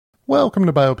Welcome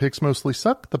to Biopics Mostly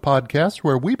Suck, the podcast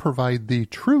where we provide the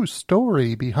true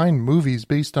story behind movies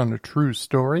based on a true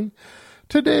story.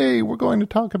 Today, we're going to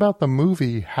talk about the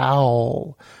movie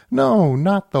Howl. No,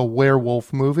 not the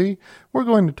werewolf movie. We're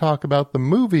going to talk about the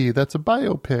movie that's a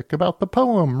biopic about the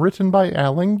poem written by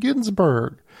Allen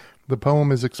Ginsberg. The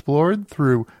poem is explored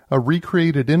through a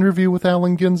recreated interview with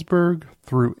Allen Ginsberg,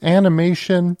 through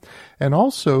animation, and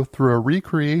also through a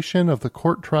recreation of the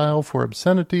court trial for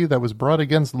obscenity that was brought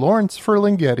against Lawrence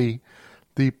Ferlinghetti,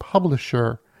 the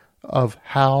publisher of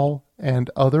Howl and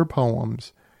Other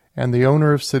Poems, and the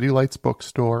owner of City Lights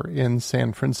Bookstore in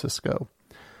San Francisco.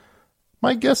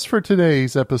 My guests for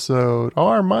today's episode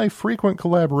are my frequent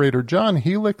collaborator, John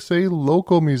Helix, a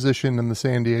local musician in the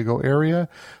San Diego area.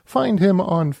 Find him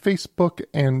on Facebook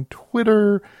and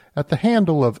Twitter at the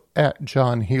handle of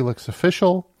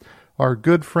 @JohnHelixOfficial. Our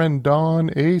good friend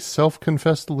Dawn, a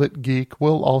self-confessed lit geek,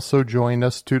 will also join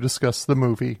us to discuss the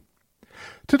movie.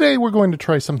 Today we're going to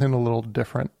try something a little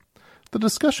different. The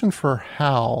discussion for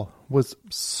Howl was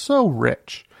so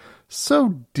rich,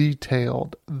 so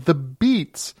detailed. The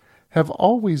beats have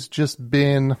always just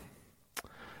been...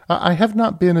 I have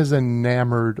not been as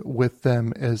enamored with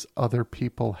them as other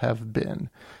people have been.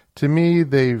 To me,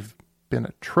 they've been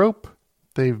a trope.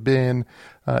 They've been,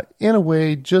 in a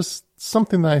way, just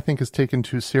something that I think is taken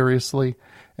too seriously.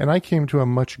 And I came to a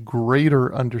much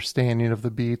greater understanding of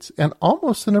the beats and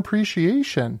almost an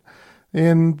appreciation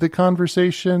in the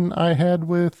conversation I had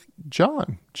with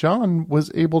John. John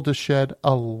was able to shed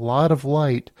a lot of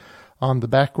light on the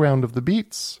background of the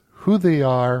beats, who they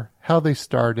are, how they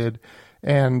started,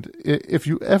 and if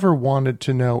you ever wanted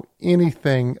to know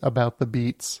anything about the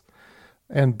beats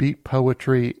and beat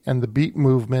poetry and the beat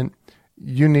movement,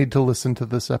 you need to listen to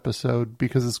this episode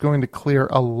because it's going to clear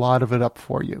a lot of it up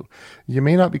for you. You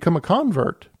may not become a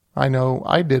convert. I know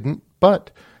I didn't, but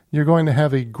you're going to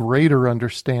have a greater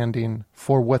understanding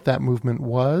for what that movement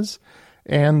was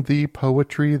and the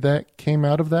poetry that came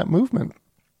out of that movement.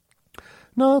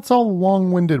 Now, that's all a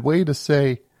long-winded way to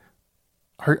say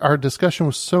our discussion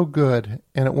was so good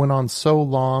and it went on so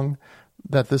long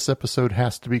that this episode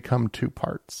has to become two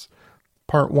parts.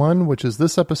 Part one, which is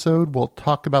this episode, we'll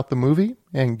talk about the movie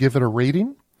and give it a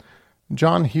rating.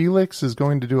 John Helix is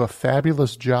going to do a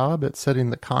fabulous job at setting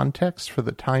the context for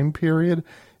the time period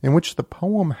in which the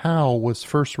poem Howl was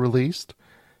first released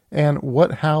and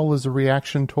what Howl is a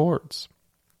reaction towards.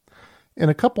 In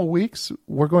a couple weeks,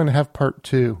 we're going to have part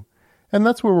two. And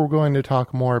that's where we're going to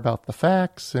talk more about the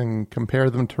facts and compare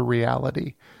them to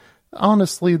reality.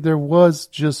 Honestly, there was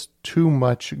just too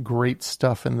much great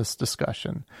stuff in this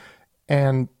discussion.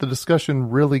 And the discussion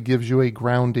really gives you a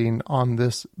grounding on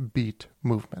this beat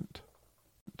movement.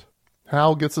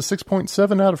 Howl gets a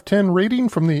 6.7 out of 10 rating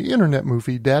from the Internet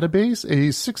Movie Database,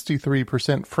 a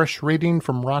 63% fresh rating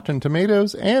from Rotten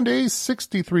Tomatoes, and a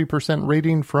 63%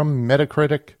 rating from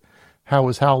Metacritic. How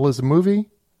is Howl as a movie?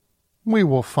 We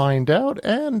will find out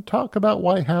and talk about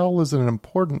why Howl is an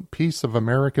important piece of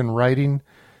American writing.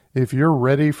 If you're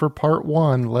ready for part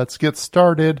one, let's get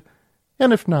started.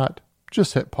 And if not,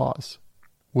 just hit pause.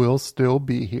 We'll still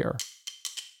be here.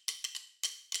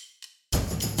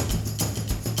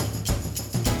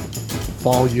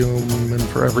 Volume and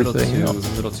for everything. A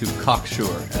little too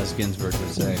cocksure, as Ginsberg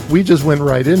would say. We just went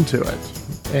right into it.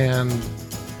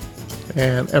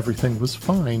 And everything was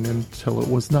fine until it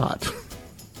was not.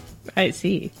 I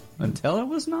see. Until it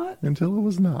was not? Until it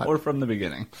was not. Or from the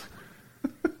beginning?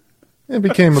 It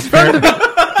became apparent.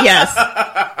 Yes.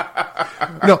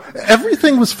 No,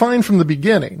 everything was fine from the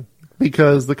beginning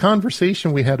because the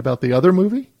conversation we had about the other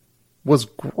movie was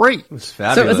great. It was So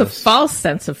fabulous. it was a false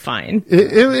sense of fine.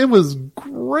 It was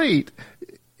great.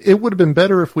 It would have been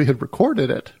better if we had recorded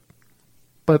it.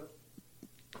 But,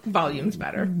 Volume's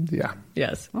better. yeah.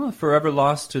 Yes. Well, forever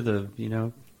lost to the,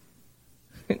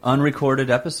 unrecorded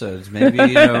episodes. Maybe,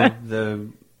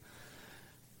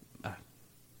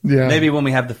 maybe when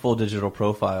we have the full digital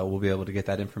profile, we'll be able to get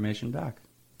that information back.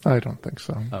 I don't think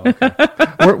so. Oh, okay.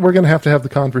 We're going to have the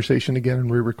conversation again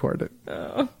and re-record it.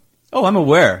 Oh, I'm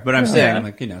aware, but I'm saying,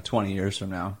 20 years from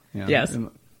now. Yes. It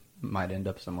might end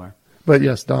up somewhere. But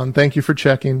yes, Don, thank you for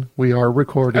checking. We are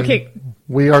recording. Okay.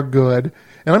 We are good.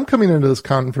 And I'm coming into this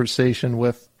conversation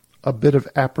with a bit of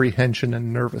apprehension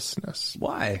and nervousness.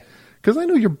 Why? Because I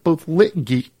know you're both lit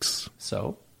geeks.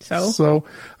 So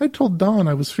I told Don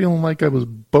I was feeling like I was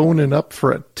boning up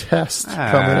for a test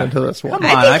coming into this one. Come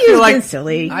on, I think feel you've like been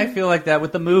silly. I feel like that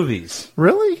with the movies.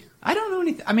 Really? I don't know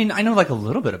anything. I mean, I know like a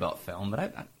little bit about film, but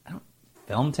I don't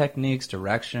film techniques,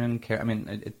 direction.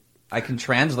 I can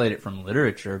translate it from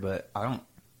literature, but I don't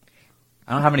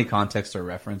have any context or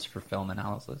reference for film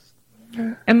analysis.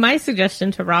 And my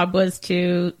suggestion to Rob was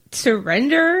to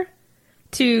surrender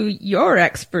to your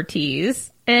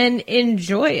expertise and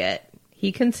enjoy it.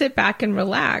 He can sit back and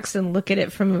relax and look at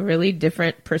it from a really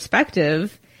different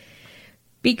perspective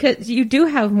because you do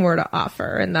have more to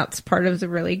offer. And that's part of the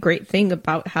really great thing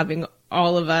about having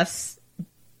all of us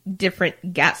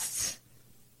different guests.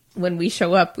 When we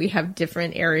show up, we have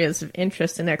different areas of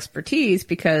interest and expertise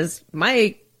because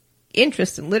my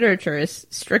interest in literature is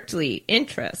strictly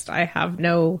interest. I have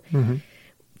no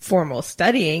formal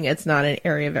studying. It's not an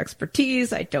area of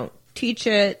expertise. I don't teach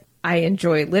it. I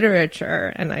enjoy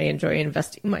literature and I enjoy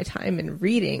investing my time in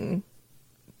reading,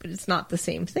 but it's not the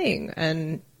same thing.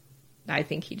 And I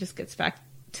think he just gets back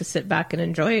to sit back and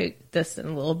enjoy this in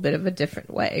a little bit of a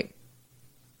different way.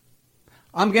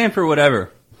 I'm game for whatever.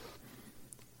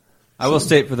 I will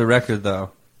state for the record,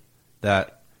 though,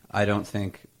 that I don't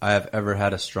think I have ever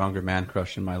had a stronger man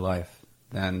crush in my life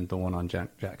than the one on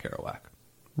Jack Kerouac.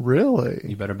 Really?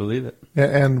 You better believe it.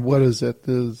 And what is it?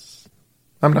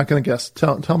 I'm not going to guess.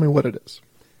 Tell me what it is.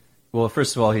 Well,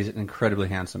 first of all, he's an incredibly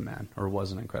handsome man, or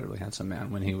was an incredibly handsome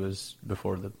man when he was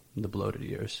before the bloated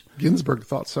years. Ginsberg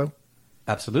thought so.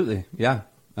 Absolutely, yeah.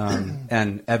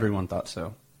 And everyone thought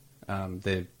so.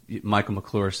 Michael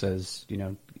McClure says,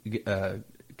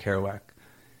 Kerouac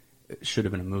should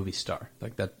have been a movie star.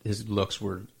 Like that, his looks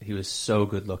he was so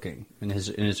good looking in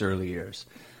his early years.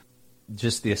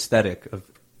 Just the aesthetic of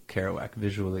Kerouac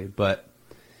visually, but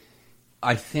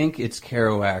I think it's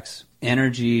Kerouac's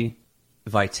energy,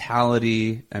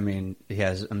 vitality. I mean, he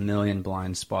has a million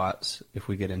blind spots if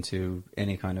we get into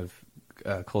any kind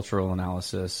of cultural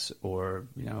analysis or,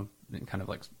 kind of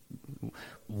like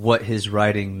what his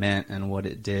writing meant and what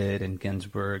it did, and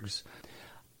Ginsberg's.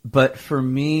 But for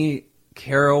me,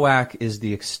 Kerouac is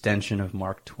the extension of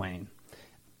Mark Twain.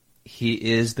 He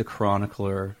is the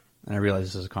chronicler, and I realize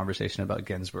this is a conversation about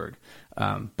Ginsberg,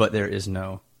 but there is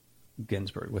no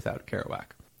Ginsberg without Kerouac.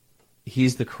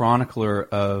 He's the chronicler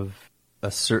of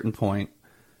a certain point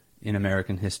in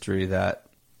American history that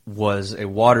was a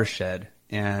watershed,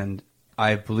 and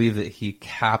I believe that he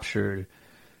captured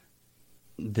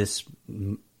this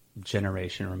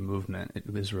generation or movement.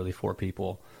 It was really for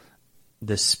people.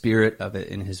 The spirit of it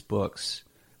in his books.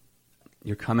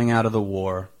 You're coming out of the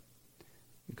war,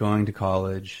 going to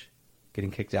college,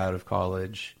 getting kicked out of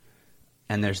college,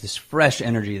 and there's this fresh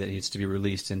energy that needs to be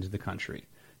released into the country,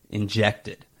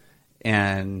 injected.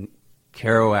 And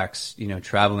Kerouac's,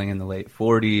 traveling in the late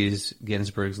 40s,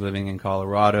 Ginsberg's living in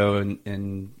Colorado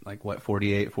in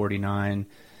 48, 49.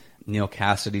 Neil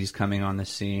Cassidy's coming on the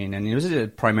scene, and it was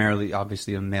primarily,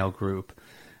 obviously, a male group.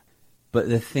 But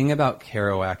the thing about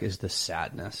Kerouac is the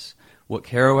sadness. What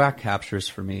Kerouac captures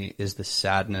for me is the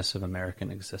sadness of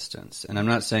American existence. And I'm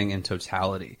not saying in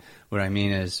totality. What I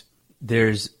mean is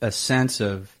there's a sense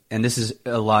of, and this is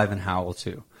alive in Howl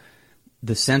too,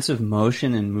 the sense of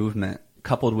motion and movement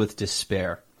coupled with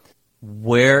despair.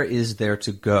 Where is there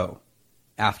to go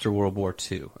after World War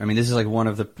II? I mean, this is like one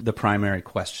of the primary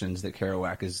questions that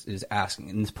Kerouac is asking.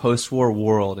 In this post-war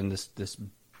world, in this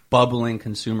bubbling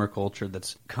consumer culture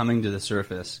that's coming to the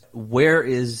surface, where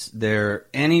is there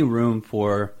any room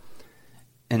for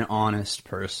an honest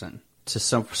person, to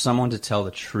someone to tell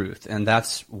the truth? And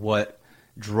that's what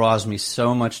draws me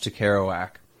so much to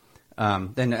Kerouac.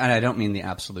 And I don't mean the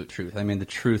absolute truth. I mean the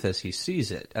truth as he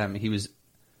sees it. He was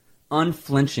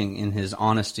unflinching in his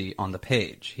honesty on the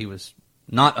page. He was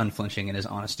not unflinching in his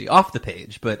honesty off the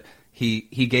page, but he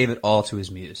gave it all to his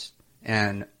muse.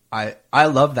 And I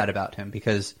love that about him,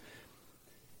 because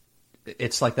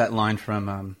it's like that line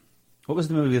from what was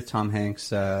the movie with Tom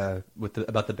Hanks about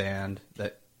the band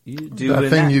that you do? That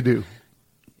thing you do.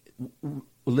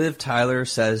 Liv Tyler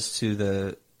says to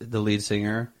the lead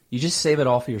singer, "You just save it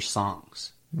all for your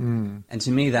songs." And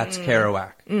to me, that's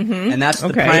Kerouac, and that's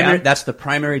that's the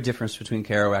primary difference between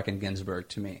Kerouac and Ginsberg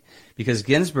to me, because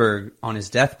Ginsberg on his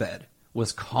deathbed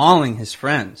was calling his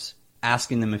friends,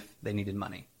 asking them if they needed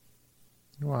money.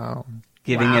 Wow.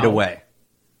 Giving it away.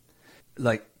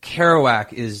 Like,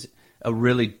 Kerouac is a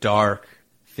really dark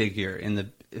figure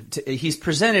he's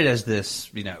presented as this,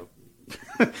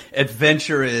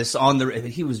 adventurous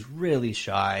he was really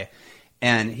shy,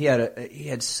 and he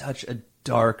had such a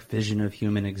dark vision of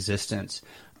human existence.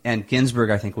 And Ginsberg,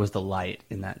 I think, was the light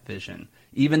in that vision.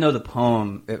 Even though the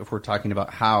poem, if we're talking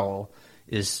about Howl,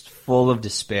 is full of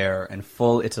despair and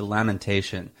it's a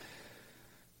lamentation,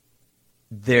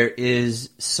 there is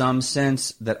some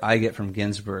sense that I get from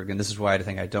Ginsberg, and this is why I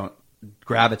think I don't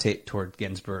gravitate toward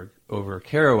Ginsberg over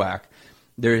Kerouac.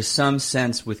 There is some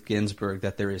sense with Ginsberg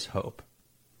that there is hope.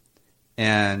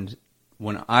 And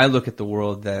when I look at the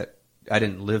world that I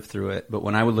didn't live through it, but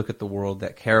when I would look at the world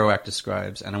that Kerouac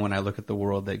describes, and when I look at the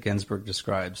world that Ginsberg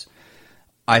describes,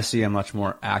 I see a much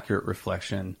more accurate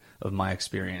reflection of my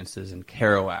experiences in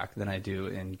Kerouac than I do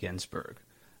in Ginsberg.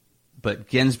 But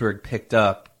Ginsberg picked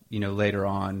up, later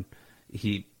on,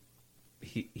 he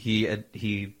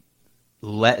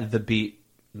let the Beat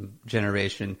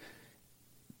generation,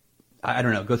 I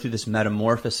don't know, go through this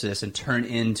metamorphosis and turn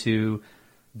into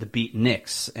the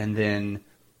Beatniks, and then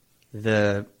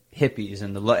the hippies,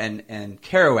 and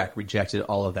Kerouac rejected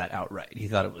all of that outright. He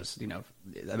thought it was,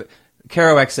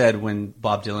 Kerouac said when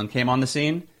Bob Dylan came on the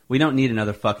scene, we don't need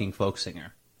another fucking folk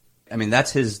singer. I mean,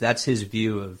 that's his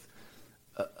view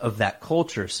of that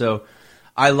culture. So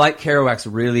I like Kerouac's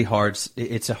really hard.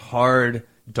 It's a hard,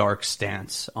 dark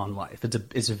stance on life.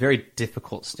 It's a very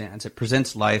difficult stance. It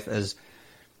presents life as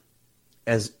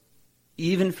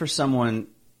even for someone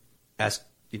as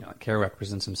Kerouac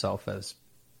presents himself as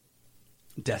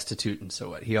destitute, and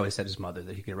so what? He always said his mother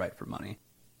that he could write for money.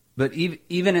 But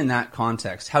even in that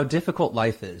context, how difficult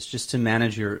life is just to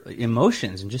manage your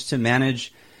emotions and just to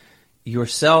manage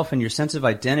yourself and your sense of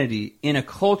identity in a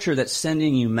culture that's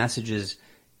sending you messages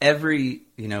every,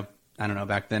 I don't know,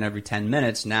 back then every 10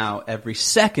 minutes, now every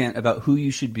second about who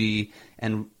you should be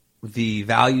and the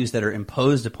values that are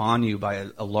imposed upon you by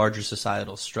a larger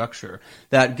societal structure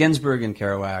that Ginsberg and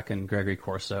Kerouac and Gregory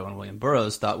Corso and William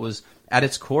Burroughs thought was at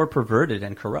its core perverted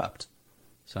and corrupt.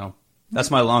 So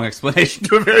that's my long explanation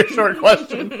to a very short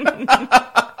question.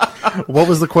 What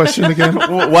was the question again?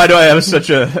 Why do I have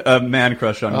such a man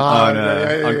crush on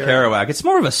Kerouac? It's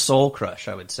more of a soul crush,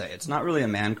 I would say. It's not really a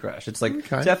man crush. It's like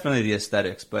definitely the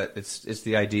aesthetics, but it's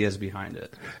the ideas behind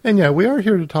it. And yeah, we are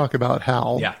here to talk about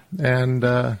Hal. Yeah. And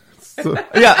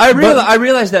yeah, I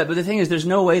realize that, but the thing is, there's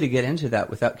no way to get into that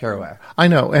without Kerouac. I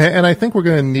know, and I think we're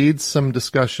going to need some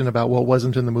discussion about what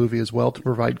wasn't in the movie as well to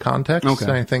provide context. Okay.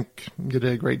 And I think you did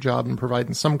a great job in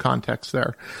providing some context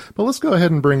there. But let's go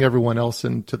ahead and bring everyone else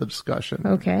into the discussion.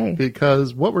 Okay.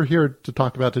 Because what we're here to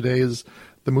talk about today is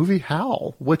the movie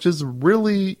Hal, which is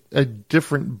really a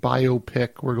different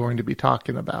biopic we're going to be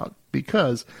talking about,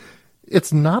 because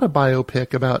it's not a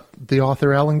biopic about the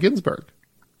author Allen Ginsberg.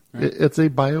 Right. It's a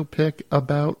biopic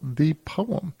about the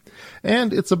poem.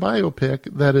 And it's a biopic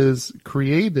that is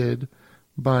created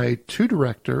by two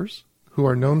directors who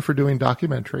are known for doing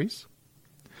documentaries.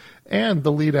 And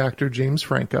the lead actor, James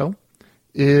Franco,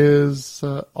 is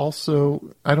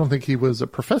also, I don't think he was a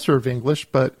professor of English,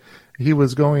 but he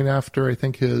was going after, I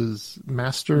think, his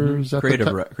master's at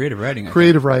creative writing.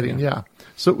 Creative writing, yeah.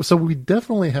 So we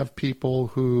definitely have people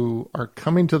who are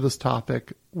coming to this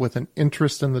topic with an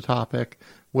interest in the topic,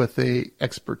 with a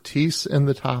expertise in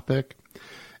the topic.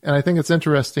 And I think it's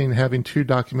interesting having two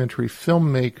documentary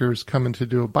filmmakers come in to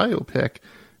do a biopic,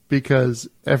 because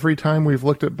every time we've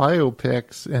looked at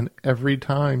biopics and every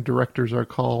time directors are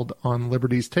called on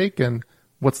liberties taken,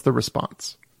 what's the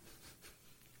response?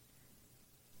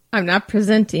 I'm not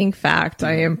presenting fact.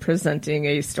 I am presenting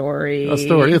a story. A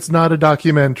story. It's not a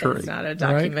documentary. It's not a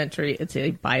documentary. Right? It's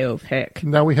a biopic.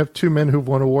 Now we have two men who've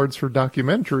won awards for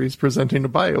documentaries presenting a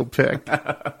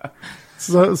biopic.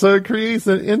 So it creates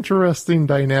an interesting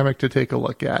dynamic to take a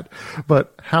look at.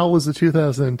 But Hal was a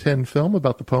 2010 film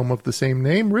about the poem of the same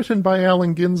name, written by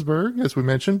Allen Ginsberg, as we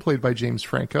mentioned, played by James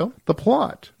Franco. The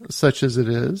plot, such as it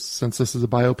is, since this is a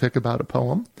biopic about a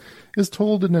poem, is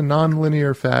told in a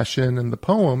non-linear fashion, and the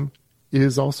poem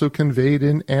is also conveyed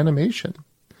in animation.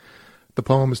 The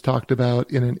poem is talked about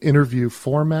in an interview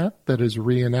format that is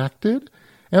reenacted,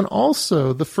 and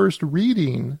also the first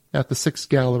reading at the Sixth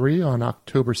Gallery on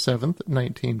October 7th,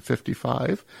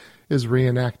 1955, is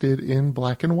reenacted in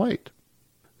black and white.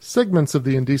 Segments of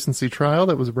the indecency trial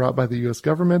that was brought by the U.S.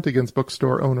 government against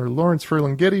bookstore owner Lawrence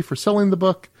Ferlinghetti for selling the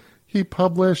book he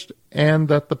published, and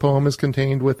that the poem is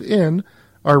contained within,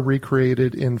 are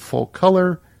recreated in full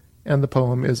color, and the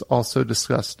poem is also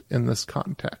discussed in this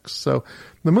context. So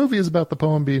the movie is about the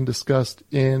poem being discussed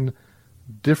in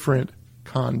different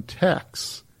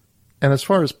contexts. And as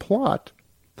far as plot,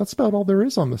 that's about all there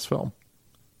is on this film.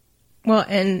 Well,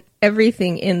 and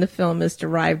everything in the film is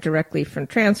derived directly from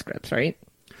transcripts, right?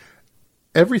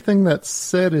 Everything that's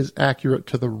said is accurate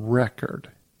to the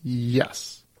record,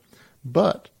 yes.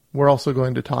 But we're also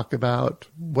going to talk about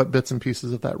what bits and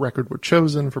pieces of that record were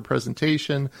chosen for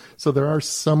presentation. So there are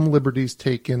some liberties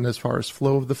taken as far as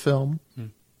flow of the film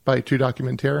by two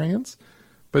documentarians.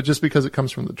 But just because it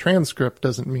comes from the transcript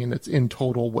doesn't mean it's in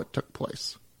total what took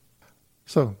place.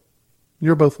 So,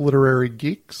 you're both literary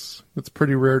geeks. It's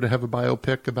pretty rare to have a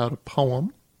biopic about a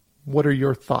poem. What are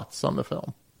your thoughts on the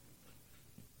film?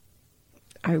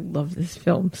 I love this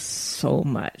film so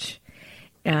much.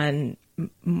 And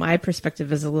my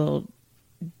perspective is a little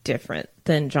different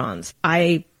than John's.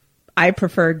 I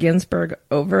prefer Ginsberg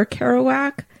over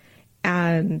Kerouac,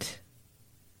 and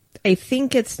I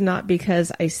think it's not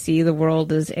because I see the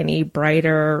world as any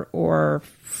brighter or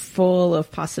full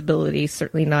of possibility,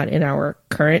 certainly not in our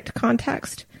current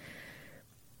context.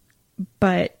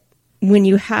 But when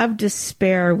you have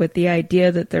despair with the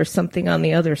idea that there's something on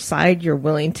the other side, you're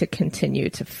willing to continue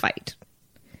to fight.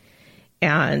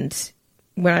 And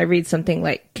when I read something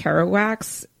like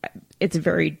Kerouac's, it's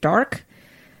very dark,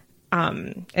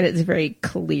 and it's very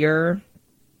clear,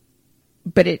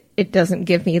 but it doesn't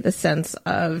give me the sense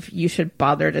of you should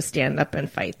bother to stand up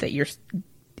and fight, that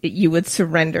you would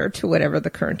surrender to whatever the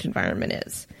current environment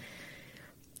is.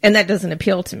 And that doesn't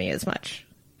appeal to me as much.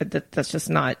 That's just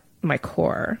not my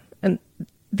core. And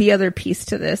the other piece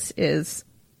to this is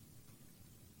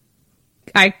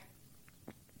I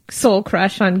soul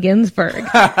crush on Ginsberg.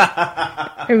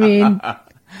 I mean,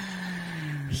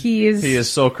 he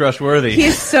is so crush worthy.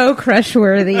 He's so crush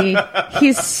worthy.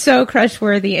 He's so crush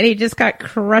worthy. And he just got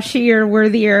crushier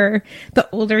worthier the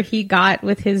older he got,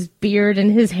 with his beard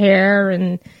and his hair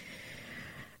and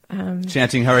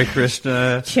chanting Hare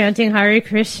Krishna.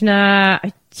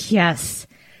 Yes.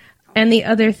 And the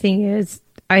other thing is,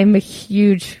 I'm a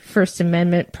huge First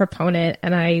Amendment proponent,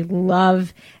 and I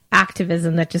love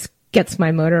activism that just gets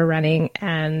my motor running.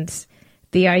 And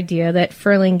the idea that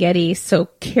Ferlinghetti so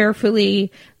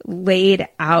carefully laid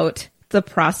out the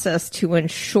process to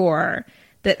ensure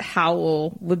that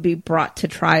Howell would be brought to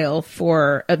trial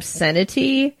for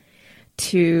obscenity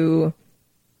to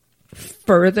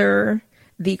further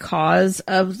the cause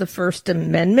of the First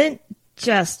Amendment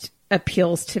just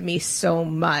appeals to me so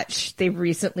much. They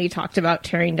recently talked about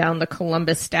tearing down the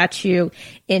Columbus statue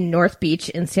in North Beach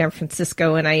in San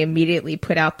Francisco, and I immediately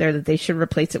put out there that they should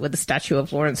replace it with a statue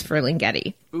of Lawrence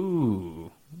Ferlinghetti.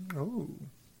 Ooh.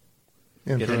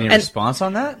 And Get any response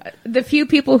on that? The few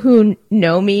people who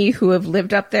know me who have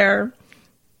lived up there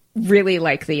really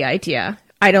like the idea.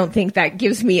 I don't think that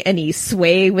gives me any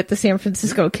sway with the San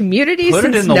Francisco community. Put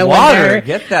it since in the no water.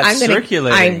 Get that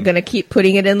circulating. I'm going to keep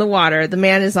putting it in the water. The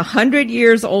man is 100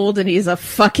 years old and he's a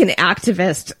fucking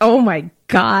activist. Oh my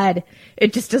God.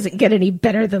 It just doesn't get any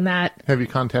better than that. have you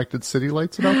contacted City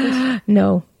Lights about this?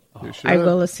 No. You should. I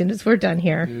will as soon as we're done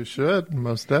here. You should,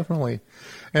 most definitely.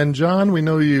 And John, we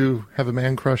know you have a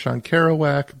man crush on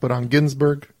Kerouac, but on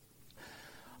Ginsberg?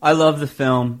 I love the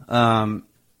film.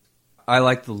 I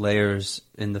like the layers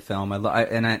in the film.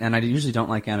 I usually don't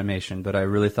like animation, but I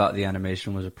really thought the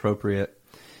animation was appropriate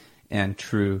and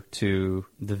true to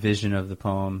the vision of the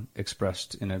poem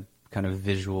expressed in a kind of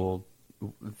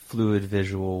fluid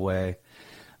visual way.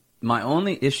 My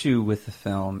only issue with the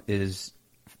film is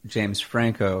James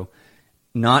Franco,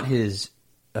 not his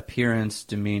appearance,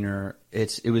 demeanor.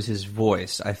 It was his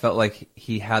voice. I felt like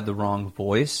he had the wrong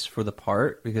voice for the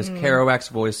part, because Kerouac's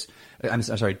voice, I'm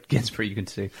sorry, Ginsberg, you can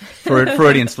see,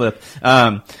 Freudian slip.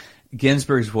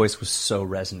 Ginsberg's voice was so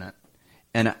resonant.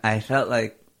 And I felt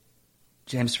like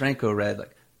James Franco read,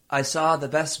 like, I saw the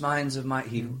best minds of my,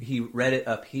 he read it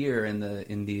up here in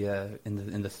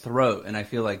the throat. And I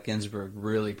feel like Ginsberg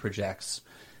really projects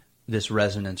this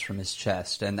resonance from his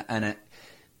chest. And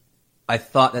I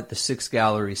thought that the Six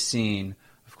Gallery scene,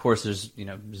 of course,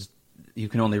 you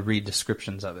can only read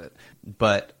descriptions of it,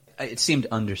 but it seemed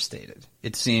understated.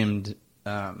 It seemed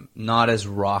not as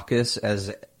raucous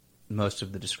as most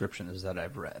of the descriptions that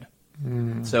I've read.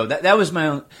 So that was my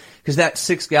own, because that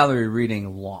Six Gallery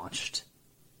reading launched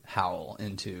Howell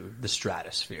into the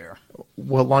stratosphere.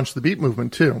 Well, launch the beat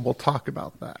movement too. We'll talk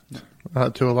about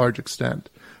that to a large extent.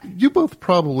 You both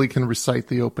probably can recite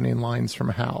the opening lines from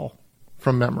Howl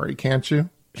from memory, can't you?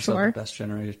 I saw Sure. the best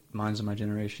minds of my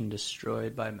generation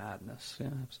destroyed by madness. Yeah,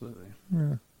 absolutely.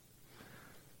 Yeah.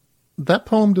 That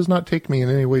poem does not take me in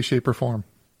any way, shape, or form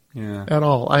Yeah. at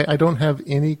all. I don't have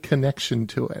any connection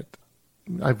to it.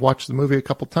 I've watched the movie a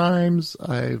couple times.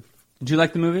 Did you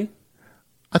like the movie?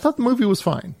 I thought the movie was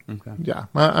fine. Okay. Yeah,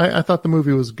 I thought the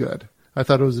movie was good. I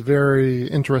thought it was a very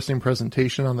interesting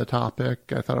presentation on the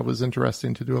topic. I thought it was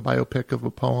interesting to do a biopic of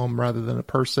a poem rather than a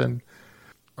person.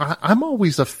 I'm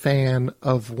always a fan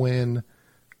of when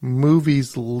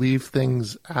movies leave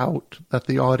things out that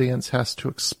the audience has to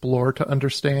explore to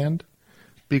understand,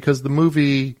 because the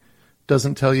movie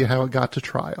doesn't tell you how it got to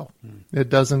trial. It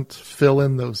doesn't fill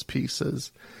in those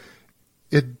pieces.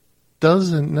 It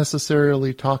doesn't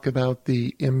necessarily talk about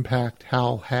the impact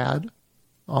Hal had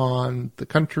on the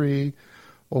country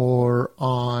or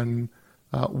on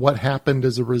what happened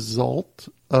as a result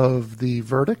of the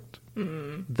verdict.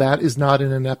 That is not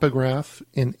in an epigraph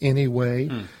in any way,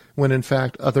 when in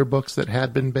fact other books that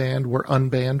had been banned were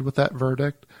unbanned with that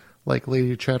verdict. like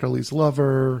Lady Chatterley's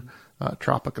Lover,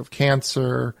 Tropic of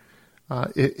Cancer.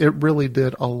 It really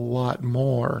did a lot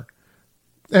more.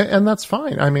 And that's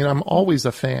fine. I mean, I'm always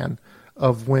a fan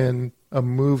of when a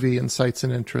movie incites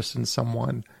an interest in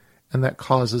someone and that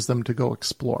causes them to go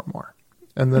explore more.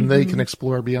 And then they can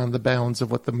explore beyond the bounds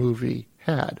of what the movie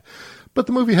had. But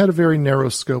the movie had a very narrow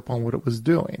scope on what it was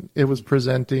doing. It was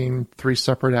presenting 3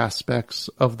 separate aspects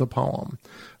of the poem.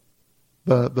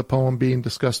 The poem being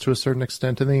discussed to a certain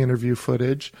extent in the interview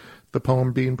footage, the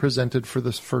poem being presented for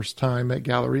the first time at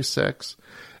Gallery 6,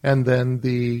 and then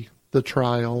the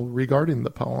trial regarding the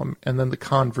poem, and then the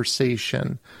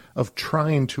conversation of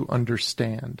trying to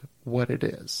understand what it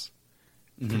is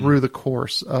through the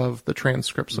course of the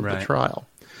transcripts of the trial.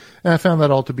 And I found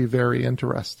that all to be very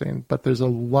interesting, but there's a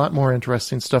lot more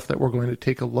interesting stuff that we're going to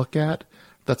take a look at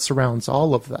that surrounds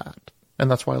all of that. And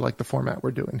that's why I like the format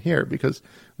we're doing here, because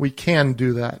we can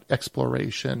do that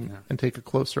exploration and take a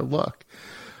closer look.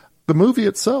 The movie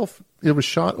itself, it was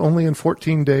shot only in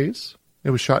 14 days. It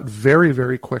was shot very,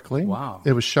 very quickly. Wow.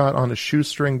 It was shot on a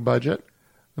shoestring budget.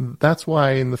 And that's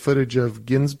why in the footage of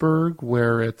Ginsberg,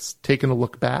 where it's taken a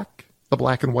look back, the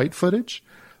black and white footage,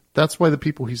 that's why the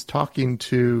people he's talking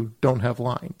to don't have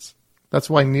lines. That's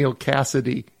why Neil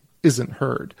Cassidy isn't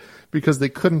heard, because they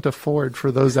couldn't afford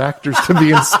for those actors to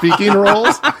be in speaking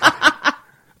roles.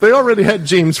 They already had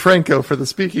James Franco for the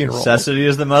speaking role. Necessity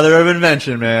is the mother of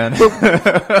invention, man.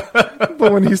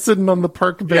 But when he's sitting on the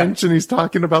park bench and he's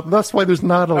talking about, that's why there's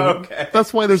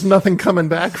that's why there's nothing coming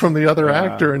back from the other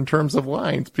actor in terms of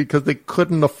lines, because they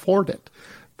couldn't afford it.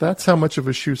 That's how much of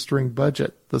a shoestring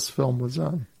budget this film was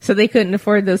on. So they couldn't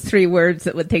afford those 3 words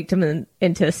that would take them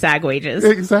into SAG wages.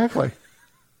 Exactly.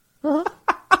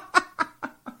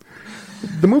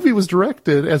 The movie was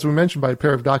directed, as we mentioned, by a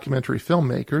pair of documentary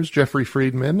filmmakers, Jeffrey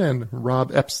Friedman and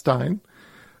Rob Epstein,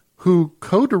 who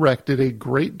co-directed a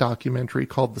great documentary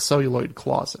called The Celluloid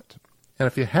Closet. And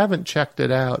if you haven't checked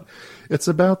it out, it's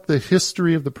about the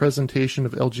history of the presentation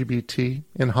of LGBT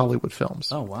in Hollywood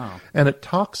films. Oh, wow. And it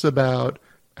talks about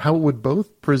how it would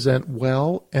both present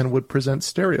well and would present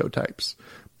stereotypes.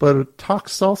 But it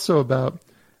talks also about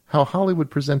how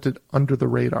Hollywood presented under the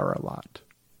radar a lot.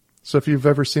 So if you've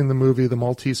ever seen the movie The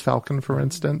Maltese Falcon, for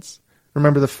instance,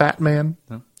 remember the fat man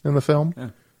in the film? Yeah.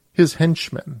 His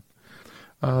henchman.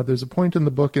 There's a point in the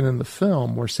book and in the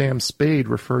film where Sam Spade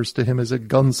refers to him as a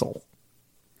gunzel.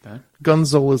 Okay.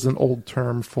 Gunzel is an old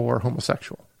term for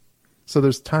homosexual. So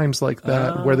there's times like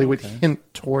that where they would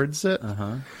hint towards it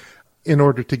in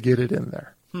order to get it in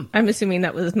there. I'm assuming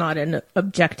that was not an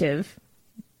objective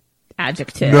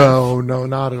adjective. No,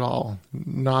 not at all.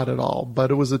 Not at all. But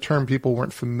it was a term people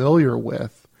weren't familiar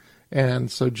with.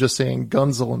 And so just saying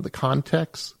gunzel in the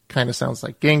context kind of sounds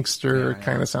like gangster,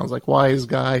 kind of sounds like wise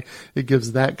guy. It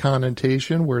gives that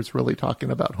connotation where it's really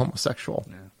talking about homosexual.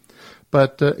 Yeah.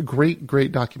 But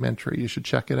great documentary. You should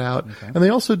check it out. Okay. And they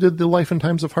also did the Life and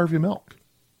Times of Harvey Milk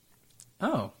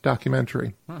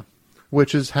documentary,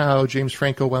 which is how James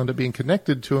Franco wound up being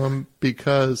connected to him,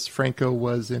 because Franco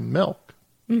was in Milk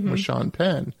with Sean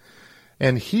Penn.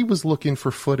 And he was looking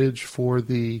for footage for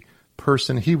the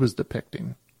person he was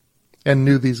depicting and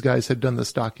knew these guys had done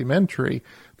this documentary.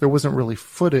 There wasn't really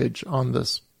footage on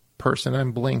this person.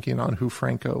 I'm blanking on who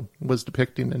Franco was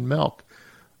depicting in Milk.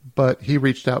 But he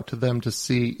reached out to them to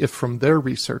see if from their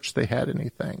research they had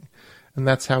anything. And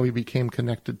that's how he became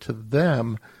connected to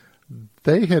them.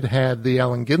 They had the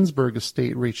Allen Ginsberg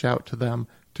estate reach out to them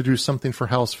to do something for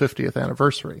Hal's 50th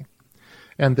anniversary.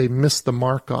 And they missed the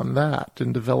mark on that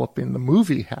in developing the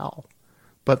movie Hal.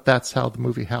 But that's how the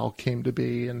movie Hal came to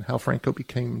be and how Franco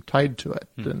became tied to it.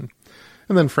 And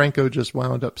then Franco just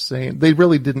wound up saying they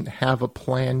really didn't have a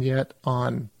plan yet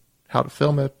on how to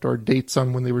film it or dates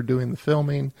on when they were doing the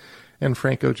filming. And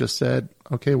Franco just said,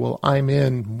 okay, well, I'm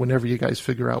in whenever you guys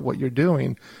figure out what you're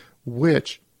doing,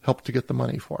 which helped to get the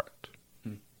money for it.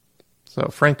 So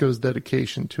Franco's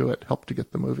dedication to it helped to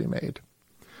get the movie made.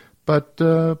 But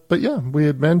yeah, we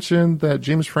had mentioned that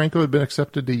James Franco had been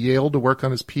accepted to Yale to work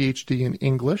on his PhD in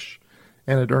English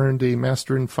and had earned a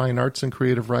Master in Fine Arts and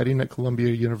Creative Writing at Columbia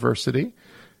University.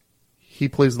 He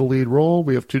plays the lead role.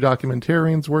 We have 2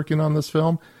 documentarians working on this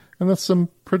film, and that's some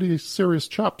pretty serious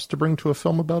chops to bring to a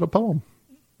film about a poem.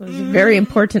 It was a very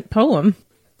important poem.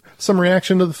 Some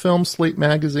reaction to the film. Slate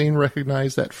magazine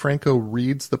recognized that Franco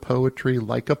reads the poetry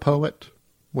like a poet,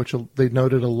 which they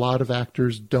noted a lot of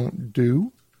actors don't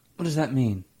do. What does that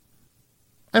mean?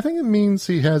 I think it means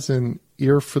he has an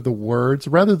ear for the words.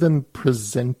 Rather than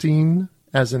presenting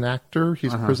as an actor,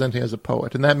 he's presenting as a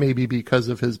poet. And that may be because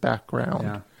of his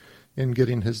background in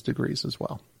getting his degrees as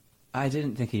well. I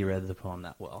didn't think he read the poem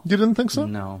that well. You didn't think so?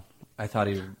 No. I thought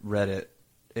he read it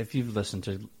if you've listened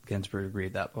to Ginsberg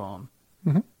read that poem,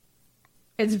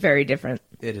 It's very different.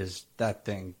 it is that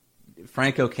thing.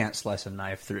 Franco can't slice a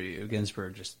knife through you.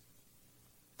 Ginsberg just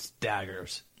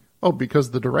daggers. Oh,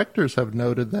 because the directors have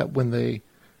noted that when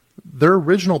their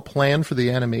original plan for the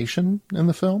animation in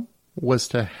the film was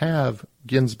to have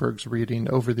Ginsberg's reading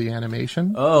over the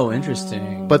animation. Oh,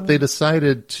 interesting. But they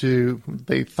decided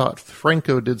they thought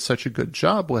Franco did such a good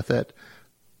job with it,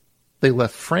 they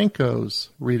left Franco's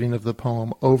reading of the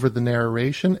poem over the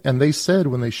narration. And they said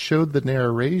when they showed the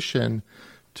narration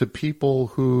to people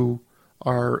who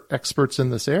are experts in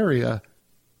this area,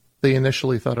 they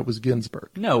initially thought it was Ginsberg.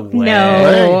 No way. No.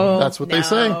 Hey, that's what they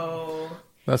say.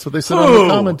 That's what they said on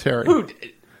the commentary. Who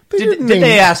did name-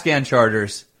 they ask Ann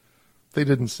Charters? They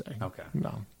didn't say. Okay.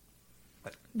 No.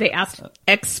 They asked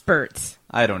experts.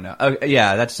 I don't know.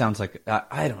 Yeah, that sounds like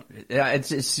I don't. It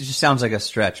just sounds like a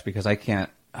stretch because I can't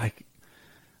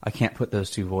put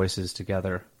those two voices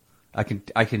together. I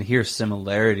can hear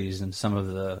similarities in some of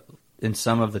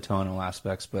the tonal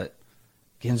aspects, but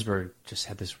Ginsberg just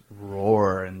had this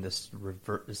roar and this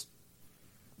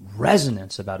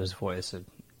resonance about his voice.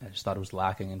 I just thought it was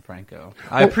lacking in Franco.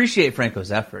 I appreciate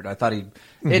Franco's effort. I thought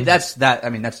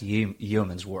that's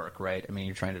yeoman's work, right? I mean,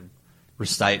 you're trying to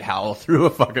recite Howl through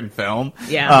a fucking film.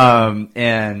 Yeah.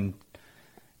 And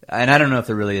I don't know if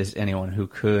there really is anyone who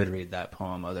could read that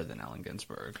poem other than Allen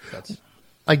Ginsberg.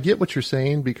 I get what you're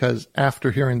saying because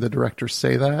after hearing the director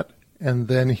say that and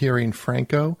then hearing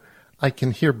Franco, I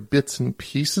can hear bits and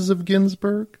pieces of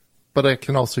Ginsberg, but I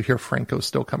can also hear Franco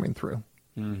still coming through.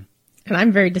 And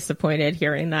I'm very disappointed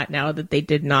hearing that now that they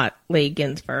did not lay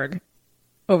Ginsberg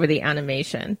over the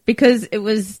animation because it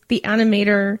was the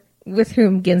animator with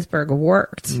whom Ginsberg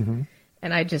worked. And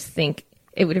I just think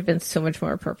it would have been so much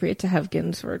more appropriate to have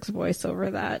Ginsberg's voice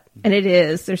over that. And it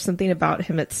is. There's something about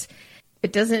him. It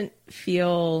doesn't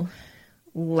feel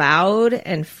loud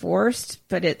and forced,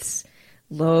 but it's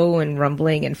low and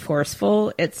rumbling and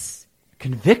forceful. It's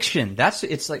conviction. That's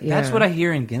what I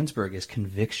hear in Ginsberg is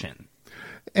conviction.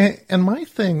 And my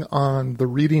thing on the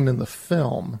reading in the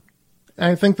film,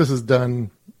 and I think this is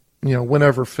done,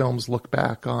 whenever films look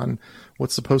back on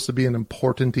what's supposed to be an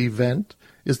important event,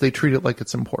 is they treat it like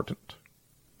it's important.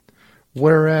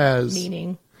 Whereas...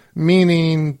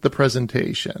 Meaning the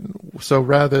presentation. So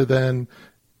rather than...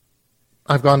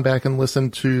 I've gone back and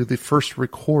listened to the first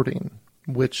recording,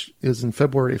 which is in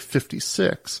February of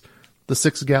 56. The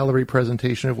 6 gallery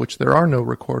presentation, of which there are no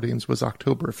recordings, was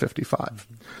October of 55.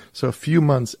 So a few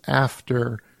months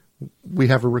after we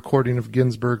have a recording of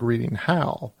Ginsberg reading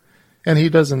Howl. And he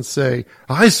doesn't say,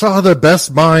 I saw the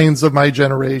best minds of my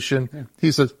generation. Yeah.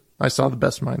 He says, I saw the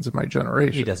best minds of my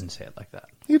generation. He doesn't say it like that.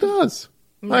 He does.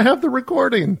 I have the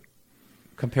recording.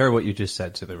 Compare what you just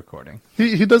said to the recording.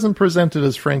 He doesn't present it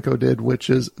as Franco did, which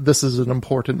is, this is an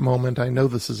important moment. I know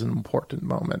this is an important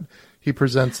moment. He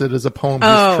presents it as a poem.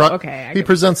 He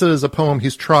presents it as a poem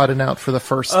he's trodden out for the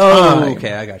first time. Oh,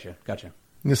 okay. I got you.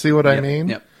 You see what I mean?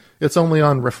 Yep. It's only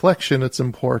on reflection it's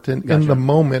important. Gotcha. In the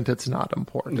moment, it's not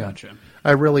important. Gotcha.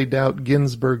 I really doubt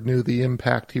Ginsberg knew the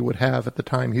impact he would have at the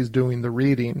time he's doing the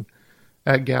reading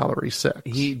at Gallery 6.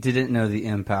 He didn't know the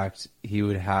impact he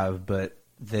would have, but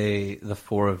the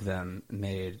 4 of them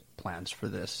made plans for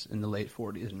this in the late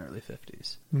 40s and early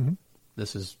 50s. Mm-hmm.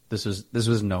 This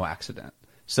was no accident.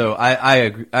 So I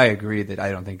agree that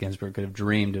I don't think Ginsberg could have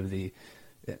dreamed of the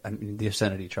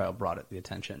obscenity trial brought it the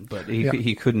attention, but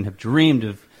he couldn't have dreamed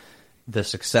of the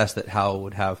success that Howl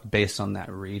would have based on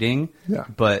that reading. Yeah.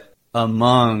 But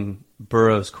among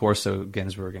Burroughs, Corso,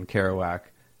 Ginsberg, and Kerouac,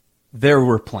 there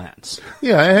were plans.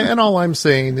 Yeah, and all I'm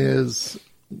saying is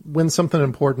when something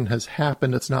important has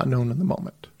happened, it's not known in the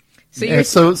moment.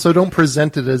 So don't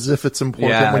present it as if it's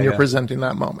important when you're presenting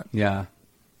that moment. Yeah.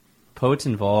 Poets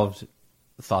involved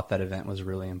thought that event was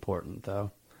really important,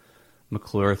 though.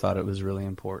 McClure thought it was really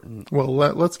important. Well,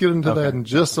 let's get into that in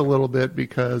just a little bit,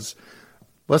 because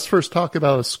let's first talk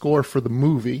about a score for the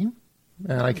movie.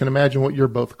 And I can imagine what you're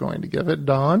both going to give it.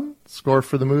 Dawn, score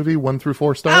for the movie, 1 through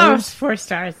 4 stars? 4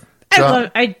 stars.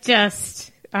 They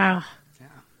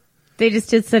just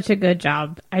did such a good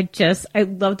job. I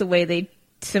love the way they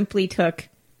simply took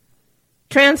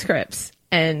transcripts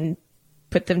and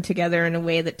put them together in a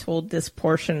way that told this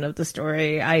portion of the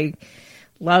story. I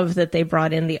love that they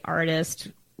brought in the artist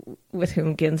with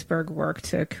whom Ginsberg worked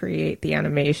to create the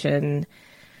animation.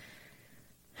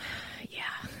 Yeah,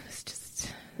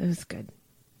 it was good.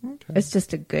 Okay.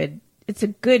 It's a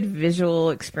good visual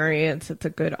experience. It's a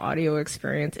good audio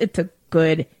experience. It's a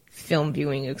good film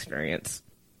viewing experience.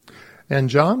 And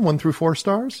John, 1 through 4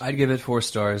 stars? I'd give it 4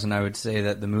 stars, and I would say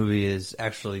that the movie is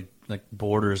actually like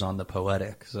borders on the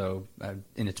poetic. So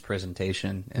in its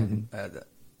presentation, and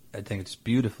I think it's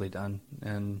beautifully done,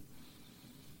 and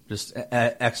just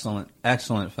excellent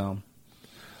film.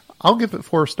 I'll give it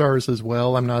 4 stars as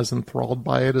well. I'm not as enthralled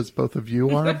by it as both of you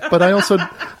are, but I also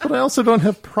don't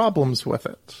have problems with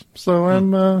it. So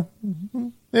and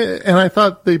I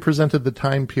thought they presented the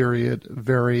time period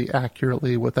very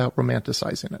accurately without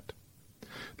romanticizing it.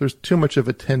 There's too much of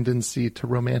a tendency to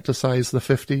romanticize the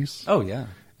 50s. Oh, yeah.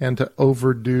 And to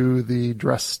overdo the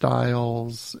dress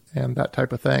styles and that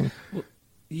type of thing. Well,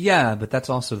 yeah, but that's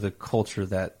also the culture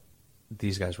that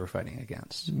these guys were fighting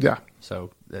against. Yeah. So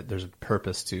there's a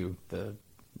purpose to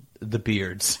the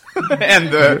beards and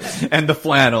the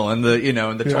flannel and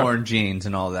the torn jeans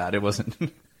and all that. It wasn't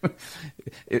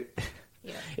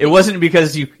it wasn't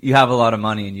because you have a lot of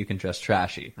money and you can dress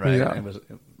trashy, right? Yeah. It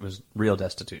was real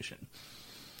destitution.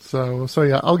 So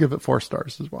yeah, I'll give it 4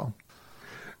 stars as well.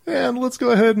 And let's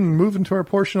go ahead and move into our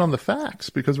portion on the facts,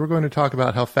 because we're going to talk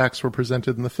about how facts were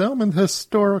presented in the film and the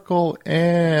historical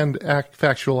and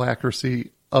factual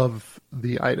accuracy of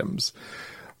the items.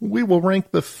 We will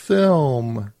rank the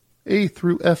film A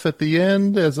through F at the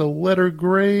end as a letter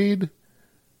grade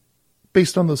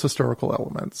based on those historical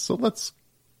elements. So let's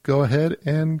go ahead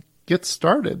and get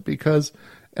started, because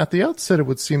at the outset it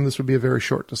would seem this would be a very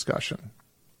short discussion.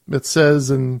 It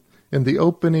says in the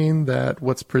opening that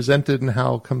what's presented and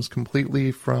how comes completely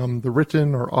from the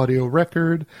written or audio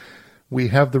record. We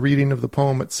have the reading of the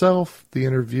poem itself, the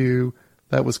interview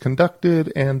that was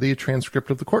conducted, and the transcript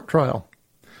of the court trial.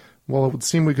 Well, it would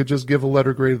seem we could just give a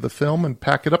letter grade of the film and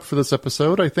pack it up for this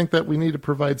episode. I think that we need to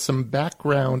provide some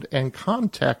background and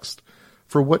context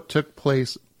for what took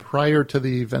place prior to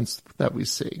the events that we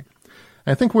see.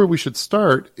 I think where we should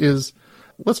start is,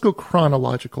 let's go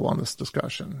chronological on this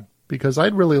discussion, because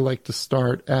I'd really like to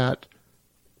start at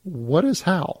what is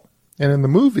Howl? And in the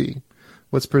movie,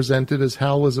 what's presented as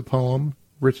Howl is a poem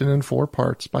written in 4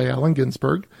 parts by Allen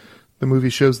Ginsberg. The movie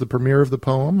shows the premiere of the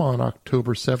poem on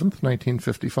October 7th,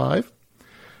 1955.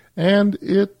 And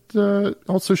it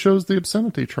also shows the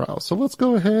obscenity trial. So let's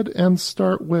go ahead and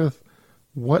start with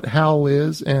what Howl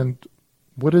is and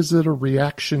what is it a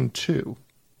reaction to?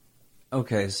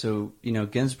 Okay, so,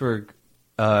 Ginsberg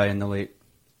in the late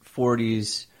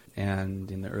 40s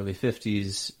and in the early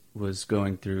 50s was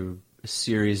going through a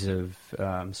series of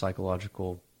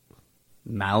psychological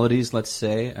maladies, let's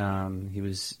say. He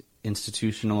was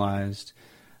institutionalized.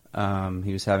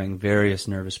 He was having various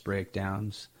nervous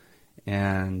breakdowns.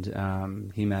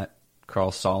 And he met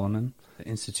Carl Solomon, the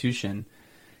institution,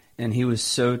 and he was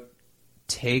so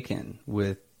taken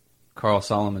with Carl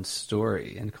Solomon's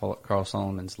story and Carl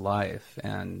Solomon's life,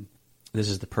 and this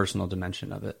is the personal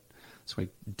dimension of it. So he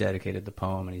dedicated the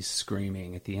poem, and he's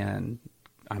screaming at the end,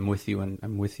 "I'm with you, and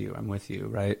I'm with you, I'm with you,"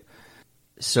 right?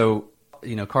 So,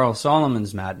 Carl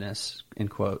Solomon's madness, in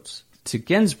quotes, to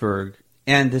Ginsberg,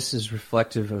 and this is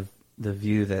reflective of the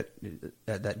view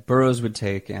that Burroughs would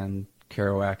take, and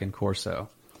Kerouac and Corso,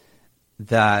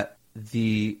 that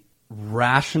the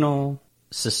rational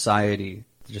society,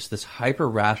 just this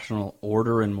hyper-rational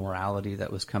order and morality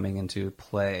that was coming into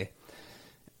play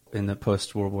in the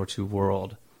post-World War II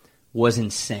world was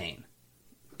insane.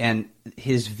 And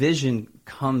his vision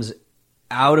comes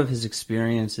out of his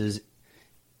experiences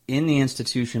in the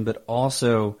institution, but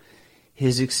also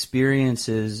his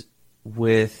experiences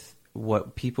with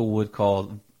what people would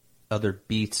call other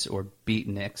beats or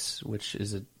beatniks, which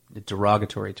is a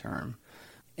derogatory term.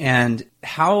 And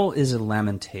Howl is a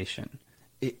lamentation.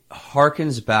 It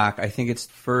harkens back, I think it's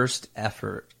first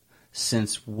effort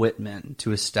since Whitman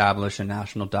to establish a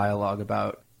national dialogue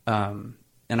about, and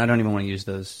I don't even want to use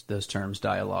those terms,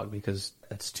 dialogue, because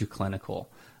that's too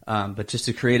clinical, but just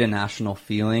to create a national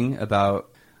feeling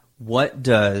about what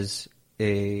does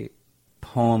a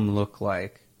poem look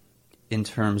like in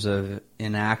terms of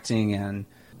enacting and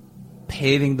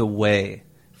paving the way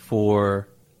for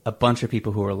a bunch of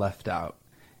people who are left out.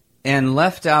 And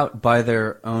left out by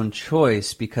their own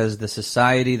choice, because the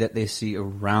society that they see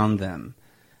around them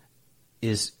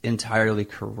is entirely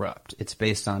corrupt. It's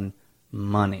based on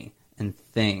money and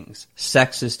things.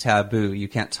 Sex is taboo. You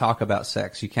can't talk about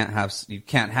sex. You can't have sex. You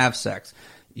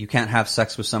can't have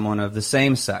sex with someone of the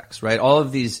same sex, right? All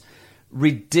of these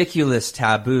ridiculous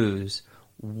taboos,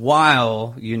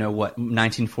 while,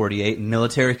 1948,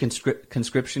 military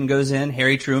conscription goes in,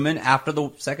 Harry Truman, after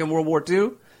the Second World War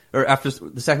II, or after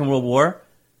the Second World War,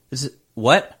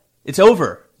 what? It's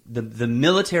over. The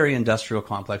military-industrial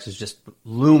complex is just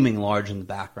looming large in the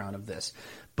background of this.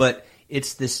 But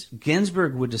it's this,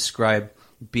 Ginsberg would describe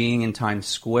being in Times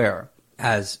Square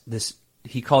as this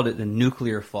he called it the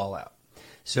nuclear fallout.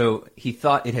 So he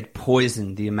thought it had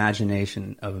poisoned the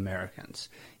imagination of Americans.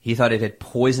 He thought it had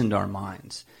poisoned our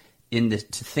minds to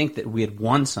think that we had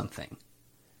won something.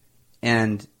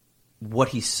 And what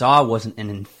he saw wasn't an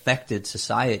infected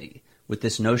society with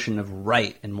this notion of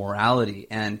right and morality.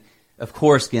 And of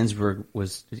course, Ginsberg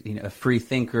was a free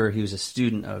thinker. He was a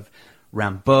student of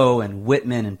Rimbaud and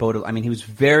Whitman and Baudelaire. I mean, he was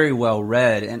very well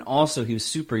read, and also he was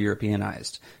super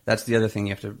Europeanized. That's the other thing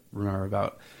you have to remember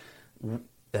about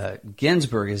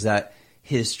Ginsberg, is that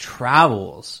his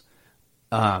travels,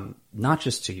 not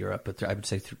just to Europe, but I would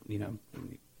say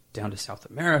down to South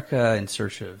America in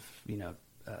search of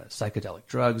psychedelic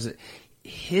drugs.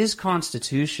 His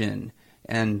constitution,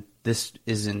 and this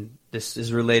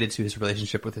is related to his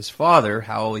relationship with his father.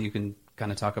 How you can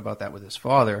kind of talk about that with his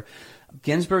father.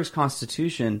 Ginsberg's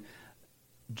constitution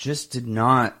just did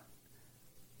not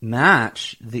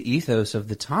match the ethos of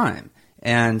the time.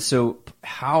 And so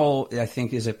Howl, I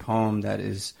think, is a poem that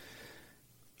is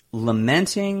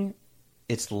lamenting,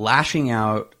 it's lashing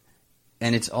out,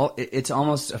 and it's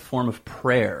almost a form of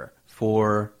prayer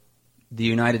for the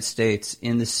United States,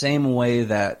 in the same way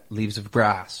that Leaves of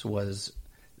Grass was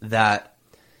that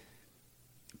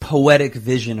poetic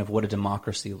vision of what a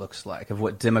democracy looks like, of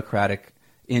what democratic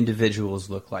individuals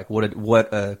look like,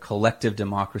 what a collective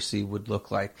democracy would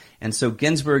look like. And so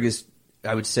Ginsberg is,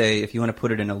 I would say, if you want to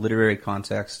put it in a literary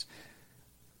context,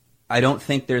 I don't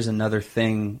think there's another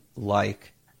thing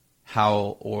like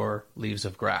Howl or Leaves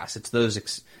of Grass. It's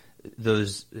those.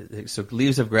 So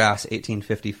Leaves of Grass,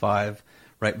 1855,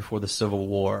 right before the Civil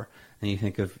War, and you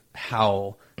think of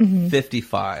Howl,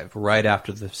 55, right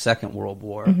after the Second World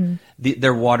War.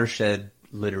 They're watershed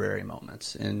literary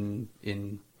moments in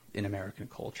American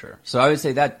culture. So I would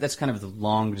say that's kind of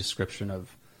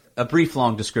a brief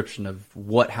long description of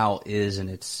what Howl is and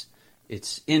its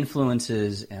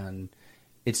influences and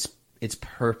its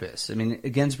purpose. I mean,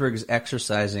 Ginsberg is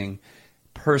exercising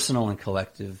personal and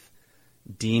collective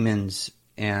demons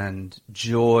and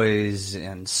joys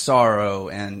and sorrow,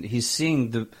 and he's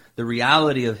seeing the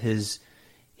reality of his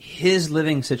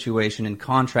living situation and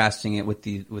contrasting it with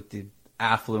the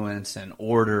affluence and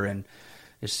order, and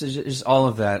it's just all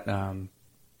of that. And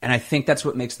I think that's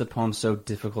what makes the poem so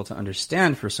difficult to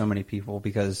understand for so many people,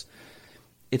 because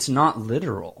it's not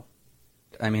literal.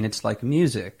 I mean, it's like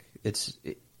music.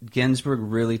 Ginsberg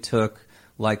really took,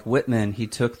 like Whitman, he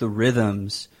took the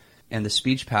rhythms and the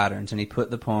speech patterns, and he put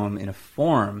the poem in a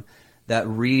form that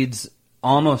reads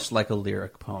almost like a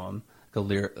lyric poem,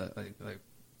 going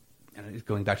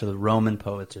back to the Roman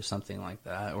poets or something like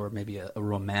that, or maybe a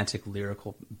romantic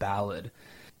lyrical ballad.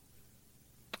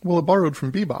 Well, it borrowed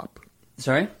from bebop.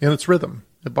 Sorry? In its rhythm.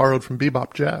 It borrowed from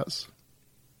bebop jazz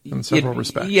in several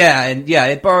respects. Yeah, and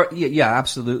it borrowed. Yeah,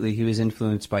 absolutely. He was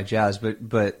influenced by jazz,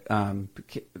 but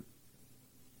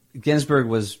Ginsberg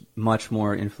was much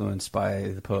more influenced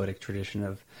by the poetic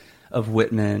tradition of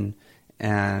Whitman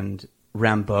and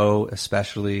Rimbaud,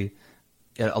 especially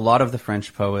a lot of the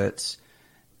French poets.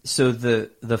 So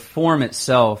the form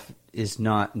itself is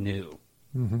not new.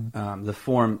 The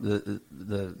form,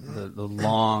 the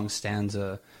long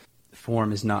stanza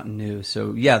form is not new.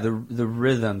 So yeah, the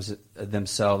rhythms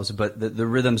themselves, but the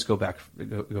rhythms go back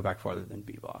farther than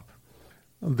bebop.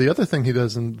 The other thing he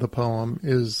does in the poem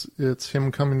is it's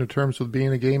him coming to terms with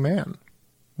being a gay man,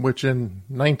 which in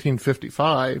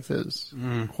 1955 is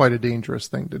quite a dangerous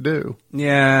thing to do.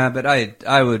 Yeah, but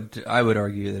I would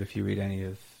argue that if you read any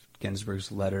of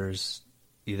Ginsberg's letters,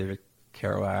 either to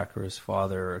Kerouac or his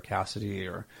father or Cassidy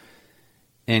or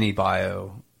any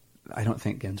bio, I don't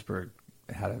think Ginsberg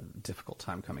had a difficult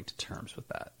time coming to terms with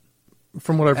that.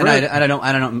 From what I've read, I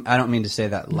don't mean to say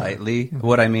that lightly. Mm-hmm.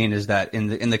 What I mean is that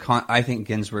I think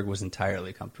Ginsberg was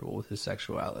entirely comfortable with his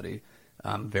sexuality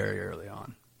very early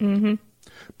on. Mm-hmm.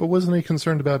 But wasn't he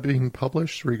concerned about being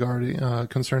published?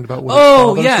 Concerned about what?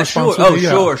 Oh yeah, sure. Oh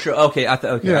yeah. Sure. Okay, I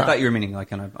thought you were meaning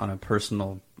like on a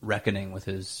personal reckoning with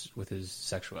his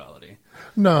sexuality.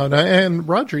 No. And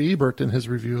Roger Ebert, in his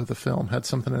review of the film, had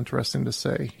something interesting to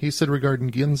say. He said regarding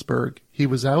Ginsberg, he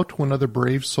was out when other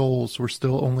brave souls were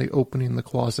still only opening the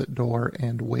closet door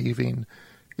and waving.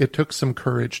 It took some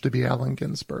courage to be Allen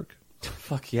Ginsberg.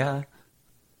 Fuck yeah.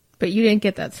 But you didn't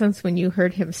get that sense when you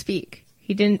heard him speak.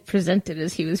 He didn't present it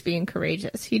as he was being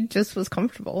courageous. He just was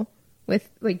comfortable with,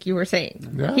 like you were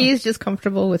saying. Yeah. He's just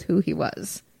comfortable with who he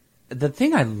was. The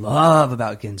thing I love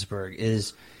about Ginsberg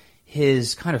is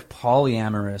his kind of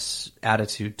polyamorous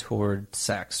attitude toward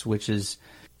sex,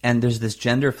 and there's this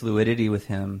gender fluidity with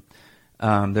him.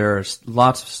 There are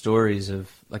lots of stories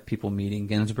of like people meeting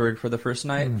Ginsberg for the first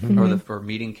night, or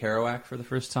meeting Kerouac for the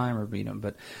first time,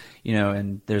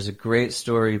 and there's a great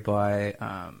story by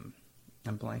I'm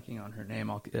blanking on her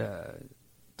name,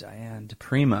 Diane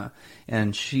DePrima,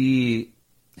 and she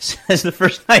says the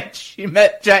first night she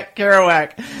met Jack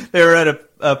Kerouac, they were at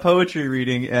a poetry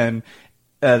reading, and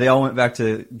they all went back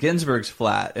to Ginsberg's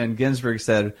flat, and Ginsberg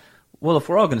said, well, if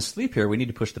we're all going to sleep here, we need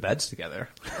to push the beds together.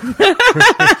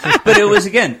 But it was,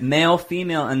 again, male,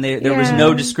 female, and there was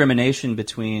no discrimination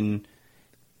between...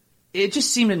 It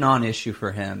just seemed a non-issue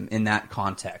for him in that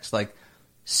context. Like,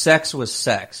 sex was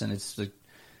sex, and it's like...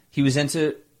 He was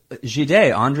into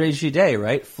Andre Gide,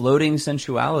 right? Floating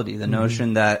sensuality, the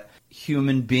notion that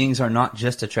human beings are not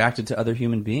just attracted to other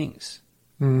human beings.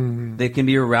 They can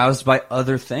be aroused by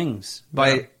other things,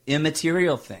 by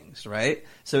immaterial things, right?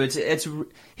 So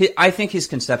I think his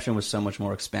conception was so much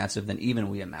more expansive than even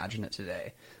we imagine it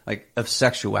today, like of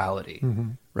sexuality,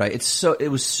 right? It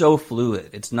was so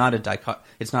fluid. It's not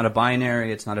a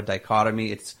binary. It's not a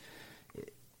dichotomy. It's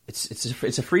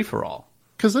a free for all.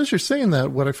 Because as you're saying that,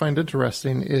 what I find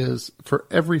interesting is for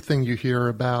everything you hear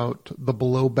about the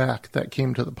blowback that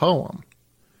came to the poem,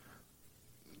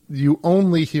 you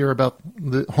only hear about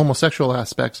the homosexual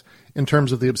aspects in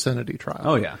terms of the obscenity trial.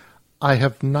 Oh, yeah. I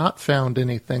have not found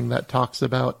anything that talks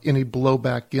about any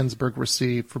blowback Ginsberg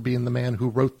received for being the man who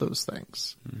wrote those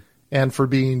things and for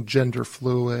being gender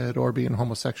fluid or being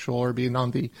homosexual or being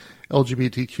on the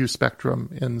LGBTQ spectrum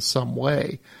in some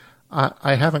way.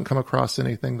 I haven't come across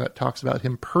anything that talks about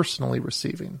him personally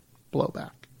receiving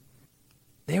blowback.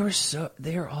 They were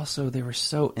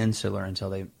so insular until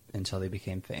they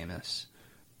became famous.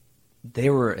 They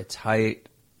were a tight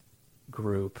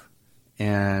group,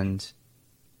 and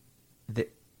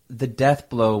the death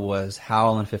blow was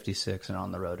Howl in 56 and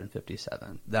On the Road in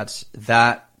 57.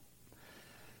 That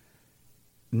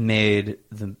made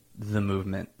the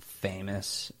movement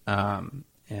famous,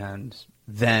 and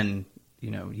then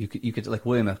you could like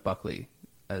William F. Buckley,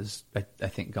 as I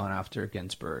think gone after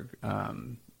Ginsberg.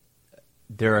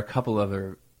 There are a couple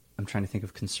other, I'm trying to think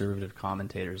of conservative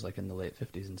commentators like in the late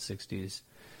 50s and 60s.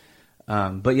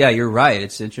 But yeah, you're right.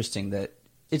 It's interesting that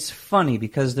it's funny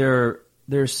because there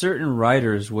are certain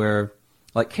writers where,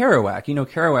 like Kerouac,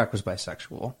 Kerouac was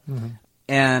bisexual.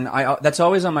 And that's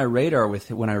always on my radar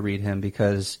when I read him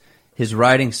because his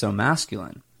writing's so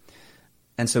masculine.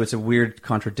 And so it's a weird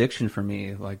contradiction for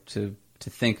me, like to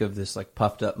think of this like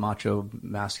puffed up macho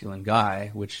masculine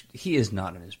guy, which he is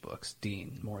not in his books.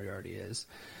 Dean Moriarty is.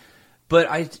 But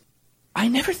I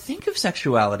never think of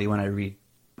sexuality when I read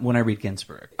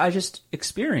Ginsberg. I just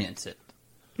experience it.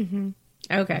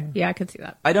 Okay. Yeah, I could see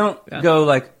that. I don't go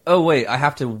like, oh wait, I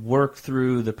have to work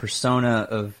through the persona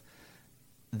of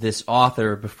this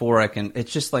author before I can.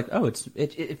 It's just like, oh,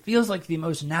 it feels like the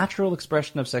most natural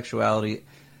expression of sexuality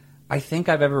I think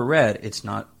I've ever read. It's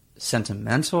not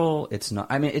sentimental. It's not.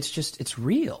 I mean, it's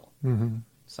real.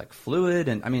 It's like fluid,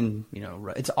 and I mean,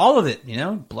 it's all of it.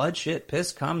 Blood, shit,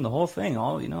 piss, cum, the whole thing,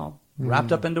 all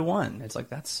wrapped up into one. It's like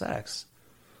that's sex.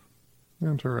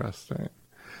 Interesting.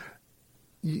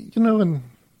 And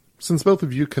since both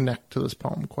of you connect to this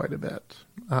poem quite a bit,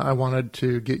 I wanted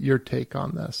to get your take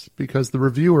on this because the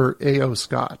reviewer A.O.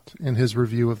 Scott, in his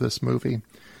review of this movie,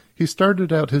 he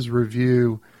started out his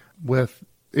review with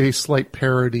a slight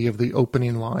parody of the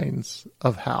opening lines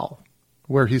of Howl,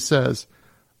 where he says,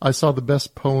 "I saw the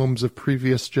best poems of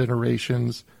previous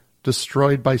generations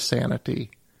destroyed by sanity,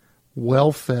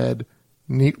 well-fed,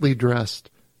 neatly dressed,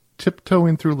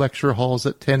 tiptoeing through lecture halls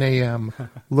at 10 a.m.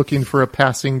 looking for a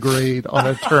passing grade on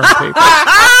a term paper."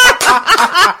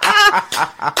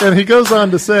 And he goes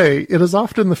on to say, "It is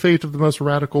often the fate of the most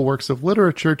radical works of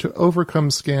literature to overcome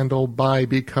scandal by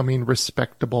becoming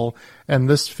respectable, and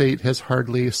this fate has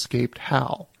hardly escaped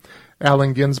Howl."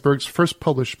 Allen Ginsberg's first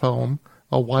published poem,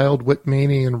 a wild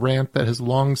Whitmanian rant that has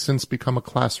long since become a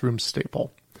classroom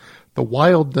staple. The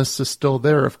wildness is still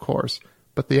there, of course,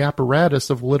 but the apparatus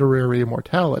of literary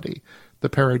immortality, the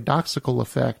paradoxical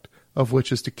effect of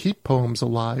which is to keep poems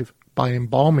alive by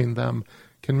embalming them,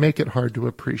 can make it hard to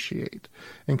appreciate.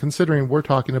 And considering we're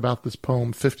talking about this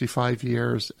poem 55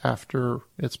 years after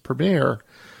its premiere,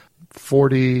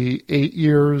 48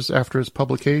 years after its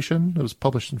publication, it was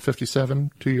published in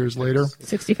 57, 2 years later.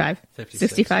 65. 56.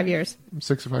 65 years.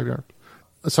 65 years.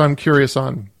 So I'm curious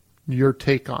on your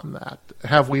take on that.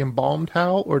 Have we embalmed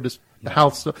Howl, or does Howl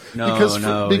still...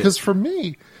 Because for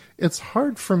me, it's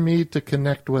hard for me to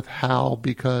connect with Howl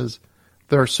because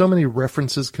there are so many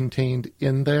references contained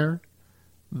in there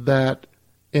that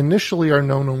initially are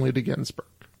known only to Ginsberg.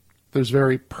 There's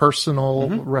very personal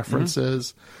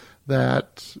references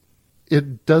that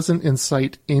it doesn't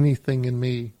incite anything in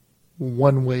me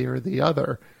one way or the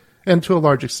other. And to a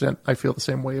large extent, I feel the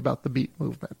same way about the Beat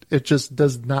movement. It just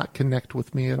does not connect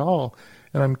with me at all.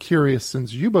 And I'm curious,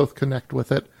 since you both connect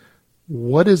with it,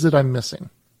 what is it I'm missing?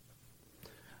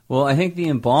 Well, I think the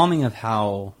embalming of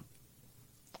Howl,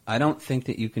 I don't think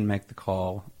that you can make the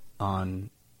call on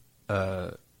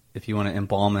if you want to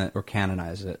embalm it or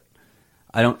canonize it.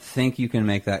 I don't think you can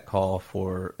make that call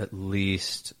for at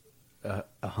least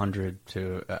 100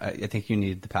 to... I think you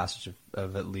need the passage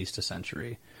of at least a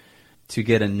century to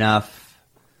get enough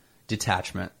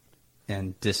detachment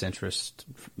and disinterest,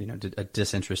 a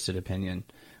disinterested opinion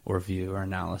or view or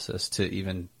analysis to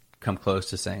even come close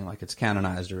to saying like it's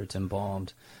canonized or it's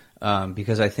embalmed.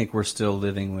 Because I think we're still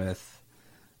living with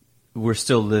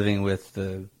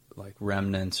the like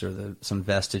remnants or some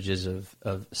vestiges of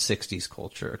 60s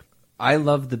culture. I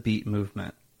love the Beat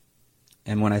movement.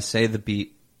 And when I say the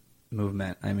Beat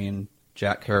movement, I mean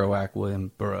Jack Kerouac,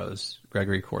 William Burroughs,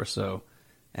 Gregory Corso,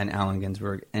 and Allen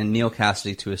Ginsberg, and Neal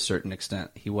Cassady to a certain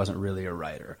extent. He wasn't really a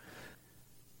writer.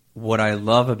 What I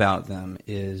love about them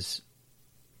is,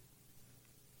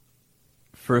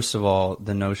 first of all,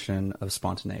 the notion of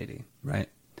spontaneity, right?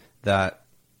 That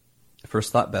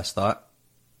first thought, best thought,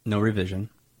 no revision.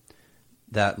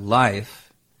 That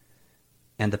life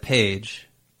and the page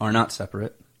are not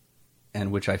separate,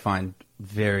 and which I find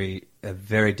a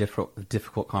very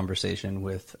difficult conversation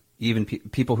with even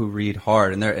people who read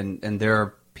hard. And there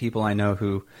are people I know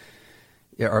who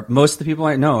are, most of the people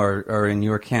I know are in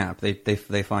your camp. They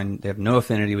have no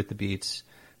affinity with the Beats.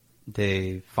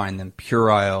 They find them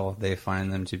puerile. They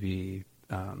find them to be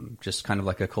just kind of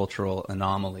like a cultural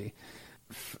anomaly.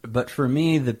 But for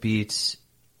me, the Beats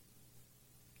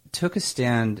took a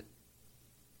stand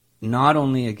not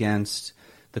only against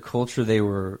the culture they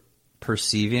were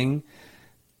perceiving.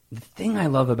 The thing I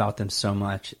love about them so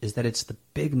much is that it's the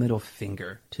big middle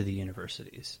finger to the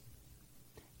universities.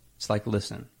 It's like,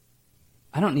 listen,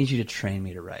 I don't need you to train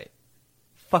me to write.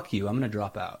 Fuck you, I'm going to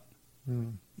drop out.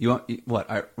 You want what?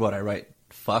 I write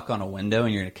fuck on a window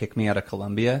and you're going to kick me out of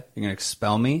Columbia? You're going to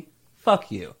expel me?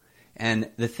 Fuck you. And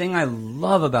the thing I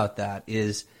love about that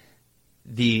is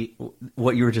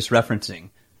what you were just referencing.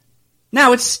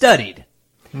 Now it's studied.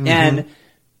 Mm-hmm. And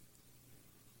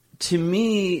to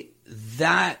me,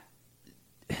 that's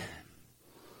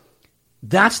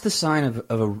the sign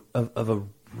of a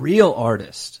real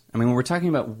artist. I mean, when we're talking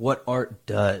about what art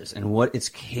does and what it's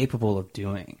capable of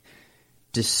doing,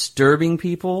 disturbing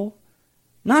people,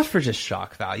 not for just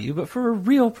shock value, but for a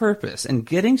real purpose, and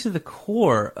getting to the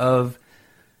core of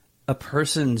a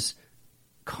person's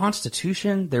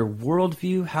constitution, their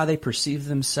worldview, how they perceive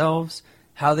themselves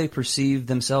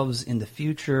in the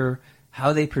future,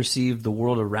 how they perceive the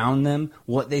world around them,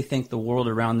 what they think the world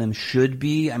around them should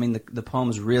be. I mean, the poem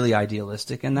is really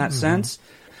idealistic in that sense.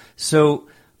 So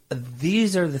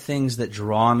these are the things that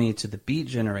draw me to the Beat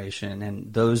generation,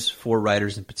 and those four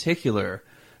writers in particular.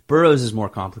 Burroughs is more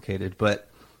complicated, but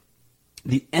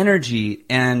the energy,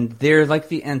 and they're like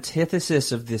the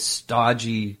antithesis of this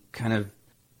stodgy kind of,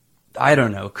 I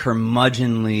don't know,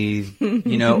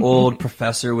 curmudgeonly, old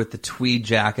professor with the tweed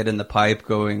jacket and the pipe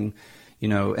going,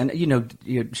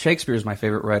 Shakespeare is my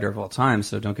favorite writer of all time,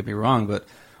 so don't get me wrong, but,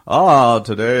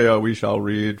 today we shall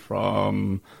read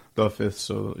from the fifth,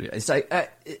 so it's like,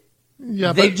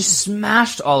 they just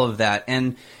smashed all of that,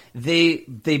 and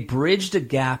they bridged a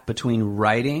gap between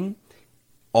writing,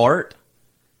 art,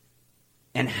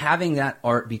 and having that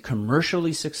art be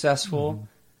commercially successful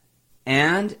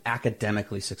and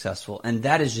academically successful. And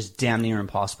that is just damn near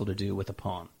impossible to do with a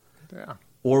poem. Yeah.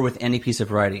 Or with any piece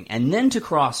of writing. And then to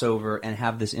cross over and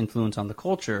have this influence on the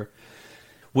culture,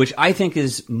 which I think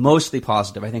is mostly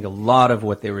positive. I think a lot of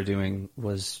what they were doing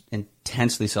was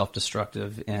intensely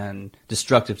self-destructive and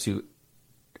destructive to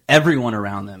everyone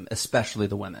around them, especially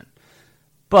the women.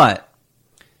 But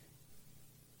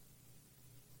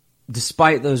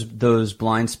despite those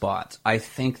blind spots, I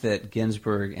think that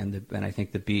Ginsberg and I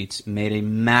think the Beats made a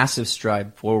massive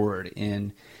stride forward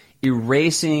in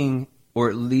erasing or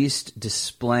at least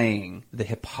displaying the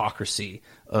hypocrisy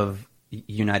of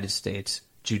United States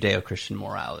Judeo-Christian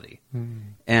morality.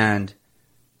 And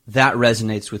that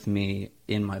resonates with me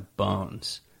in my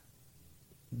bones.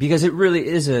 Because it really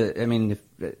is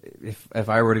if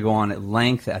I were to go on at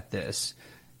length at this,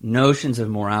 notions of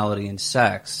morality and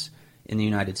sex in the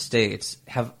United States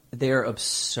they're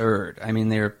absurd. I mean,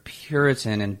 they're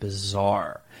Puritan and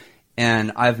bizarre.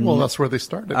 And that's where they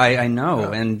started. I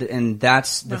know. Yeah. And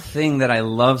that's the thing that I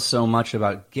love so much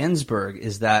about Ginsberg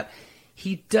is that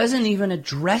he doesn't even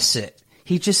address it.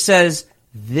 He just says,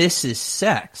 this is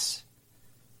sex.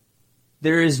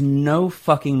 there is no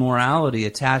fucking morality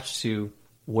attached to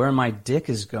where my dick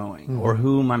is going or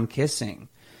whom I'm kissing.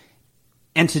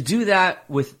 And to do that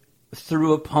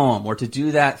through a poem, or to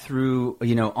do that through,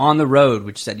 On the Road,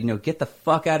 which said, get the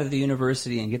fuck out of the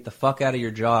university and get the fuck out of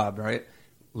your job, right?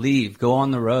 Leave, go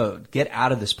on the road, get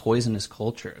out of this poisonous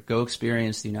culture, go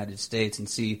experience the United States and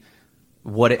see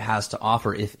what it has to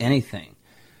offer, if anything.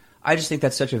 I just think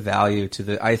that's such a value to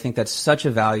the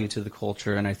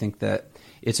culture, and I think that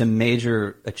it's a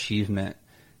major achievement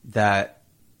that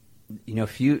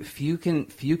few can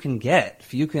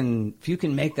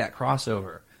make that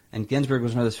crossover. And Ginsberg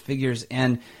was one of those figures,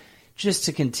 and just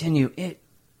to continue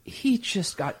he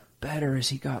just got better as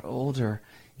he got older.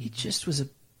 He just was a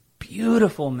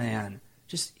beautiful man,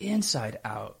 just inside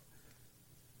out.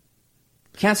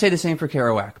 Can't say the same for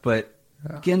Kerouac, but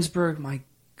Ginsberg, my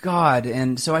God.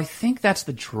 And so I think that's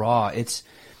the draw. It's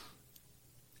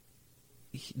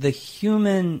the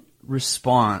human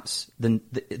response, the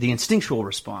instinctual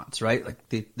response, right? Like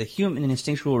the human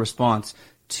instinctual response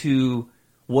to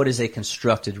what is a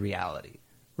constructed reality,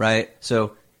 right?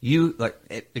 So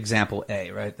example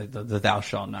A, right? The thou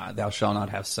shalt not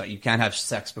have sex. You can't have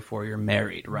sex before you're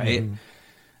married, right? Mm.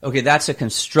 Okay, that's a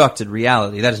constructed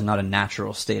reality. That is not a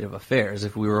natural state of affairs.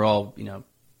 If we were all,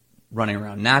 running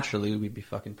around naturally, we'd be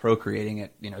fucking procreating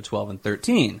at, 12 and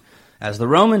 13, as the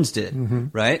Romans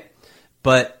did, right?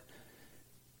 But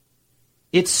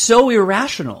it's so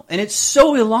irrational and it's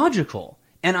so illogical.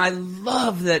 And I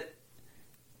love that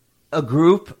a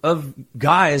group of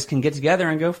guys can get together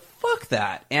and go, fuck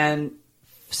that, and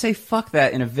say fuck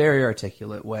that in a very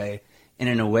articulate way, and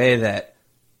in a way that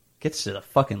gets to the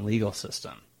fucking legal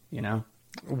system,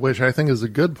 Which I think is a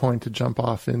good point to jump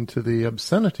off into the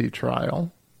obscenity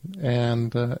trial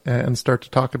and start to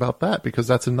talk about that, because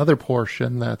that's another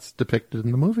portion that's depicted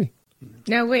in the movie.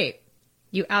 Now wait,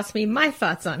 you asked me my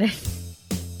thoughts on it.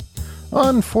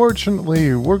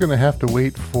 Unfortunately, we're going to have to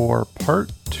wait for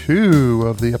part 2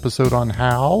 of the episode on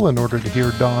Howl in order to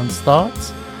hear Don's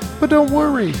thoughts. But don't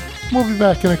worry, we'll be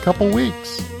back in a couple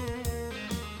weeks.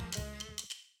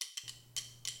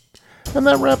 And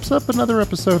that wraps up another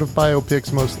episode of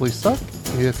Biopics Mostly Suck.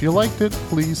 If you liked it,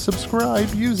 please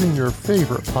subscribe using your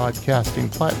favorite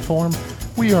podcasting platform.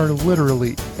 We are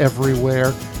literally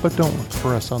everywhere, but don't look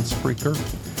for us on Spreaker.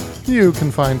 You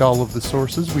can find all of the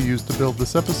sources we used to build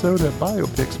this episode at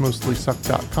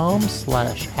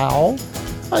biopicsmostlysuck.com/howl.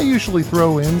 I usually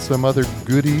throw in some other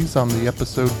goodies on the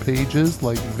episode pages,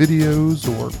 like videos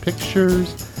or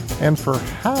pictures. And for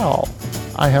Howl,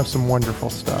 I have some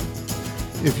wonderful stuff.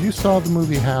 If you saw the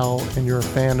movie Howl and you're a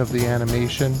fan of the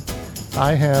animation,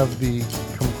 I have the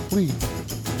complete,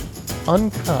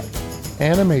 uncut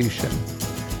animation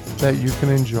that you can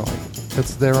enjoy.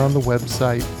 It's there on the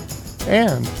website.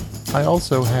 And I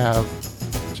also have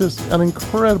just an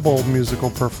incredible musical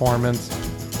performance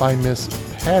by Miss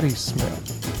Patti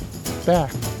Smith,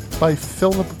 backed by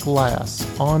Philip Glass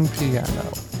on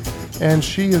piano. And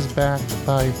she is backed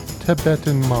by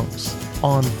Tibetan monks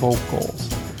on vocals.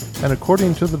 And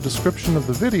according to the description of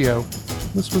the video,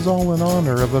 this was all in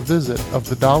honor of a visit of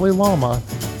the Dalai Lama,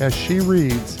 as she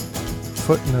reads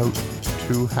footnote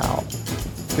to Howl.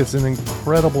 It's an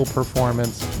incredible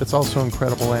performance. It's also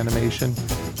incredible animation.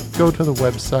 Go to the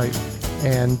website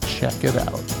and check it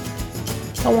out.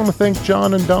 I want to thank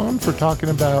John and Don for talking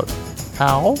about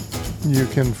Howl. You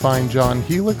can find John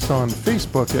Helix on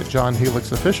Facebook at John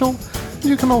Helix Official.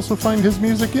 You can also find his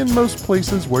music in most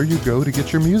places where you go to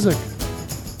get your music.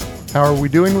 How are we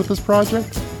doing with this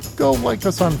project? Go like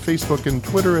us on Facebook and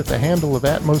Twitter at the handle of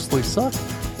 @MostlySuck,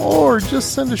 or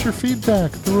just send us your feedback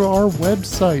through our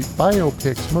website,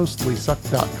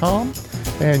 biopicsmostlysuck.com,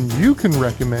 and you can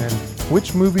recommend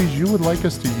which movies you would like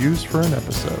us to use for an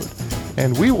episode,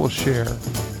 and we will share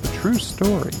the true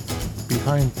story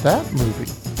behind that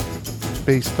movie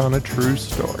based on a true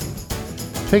story.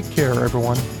 Take care,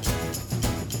 everyone.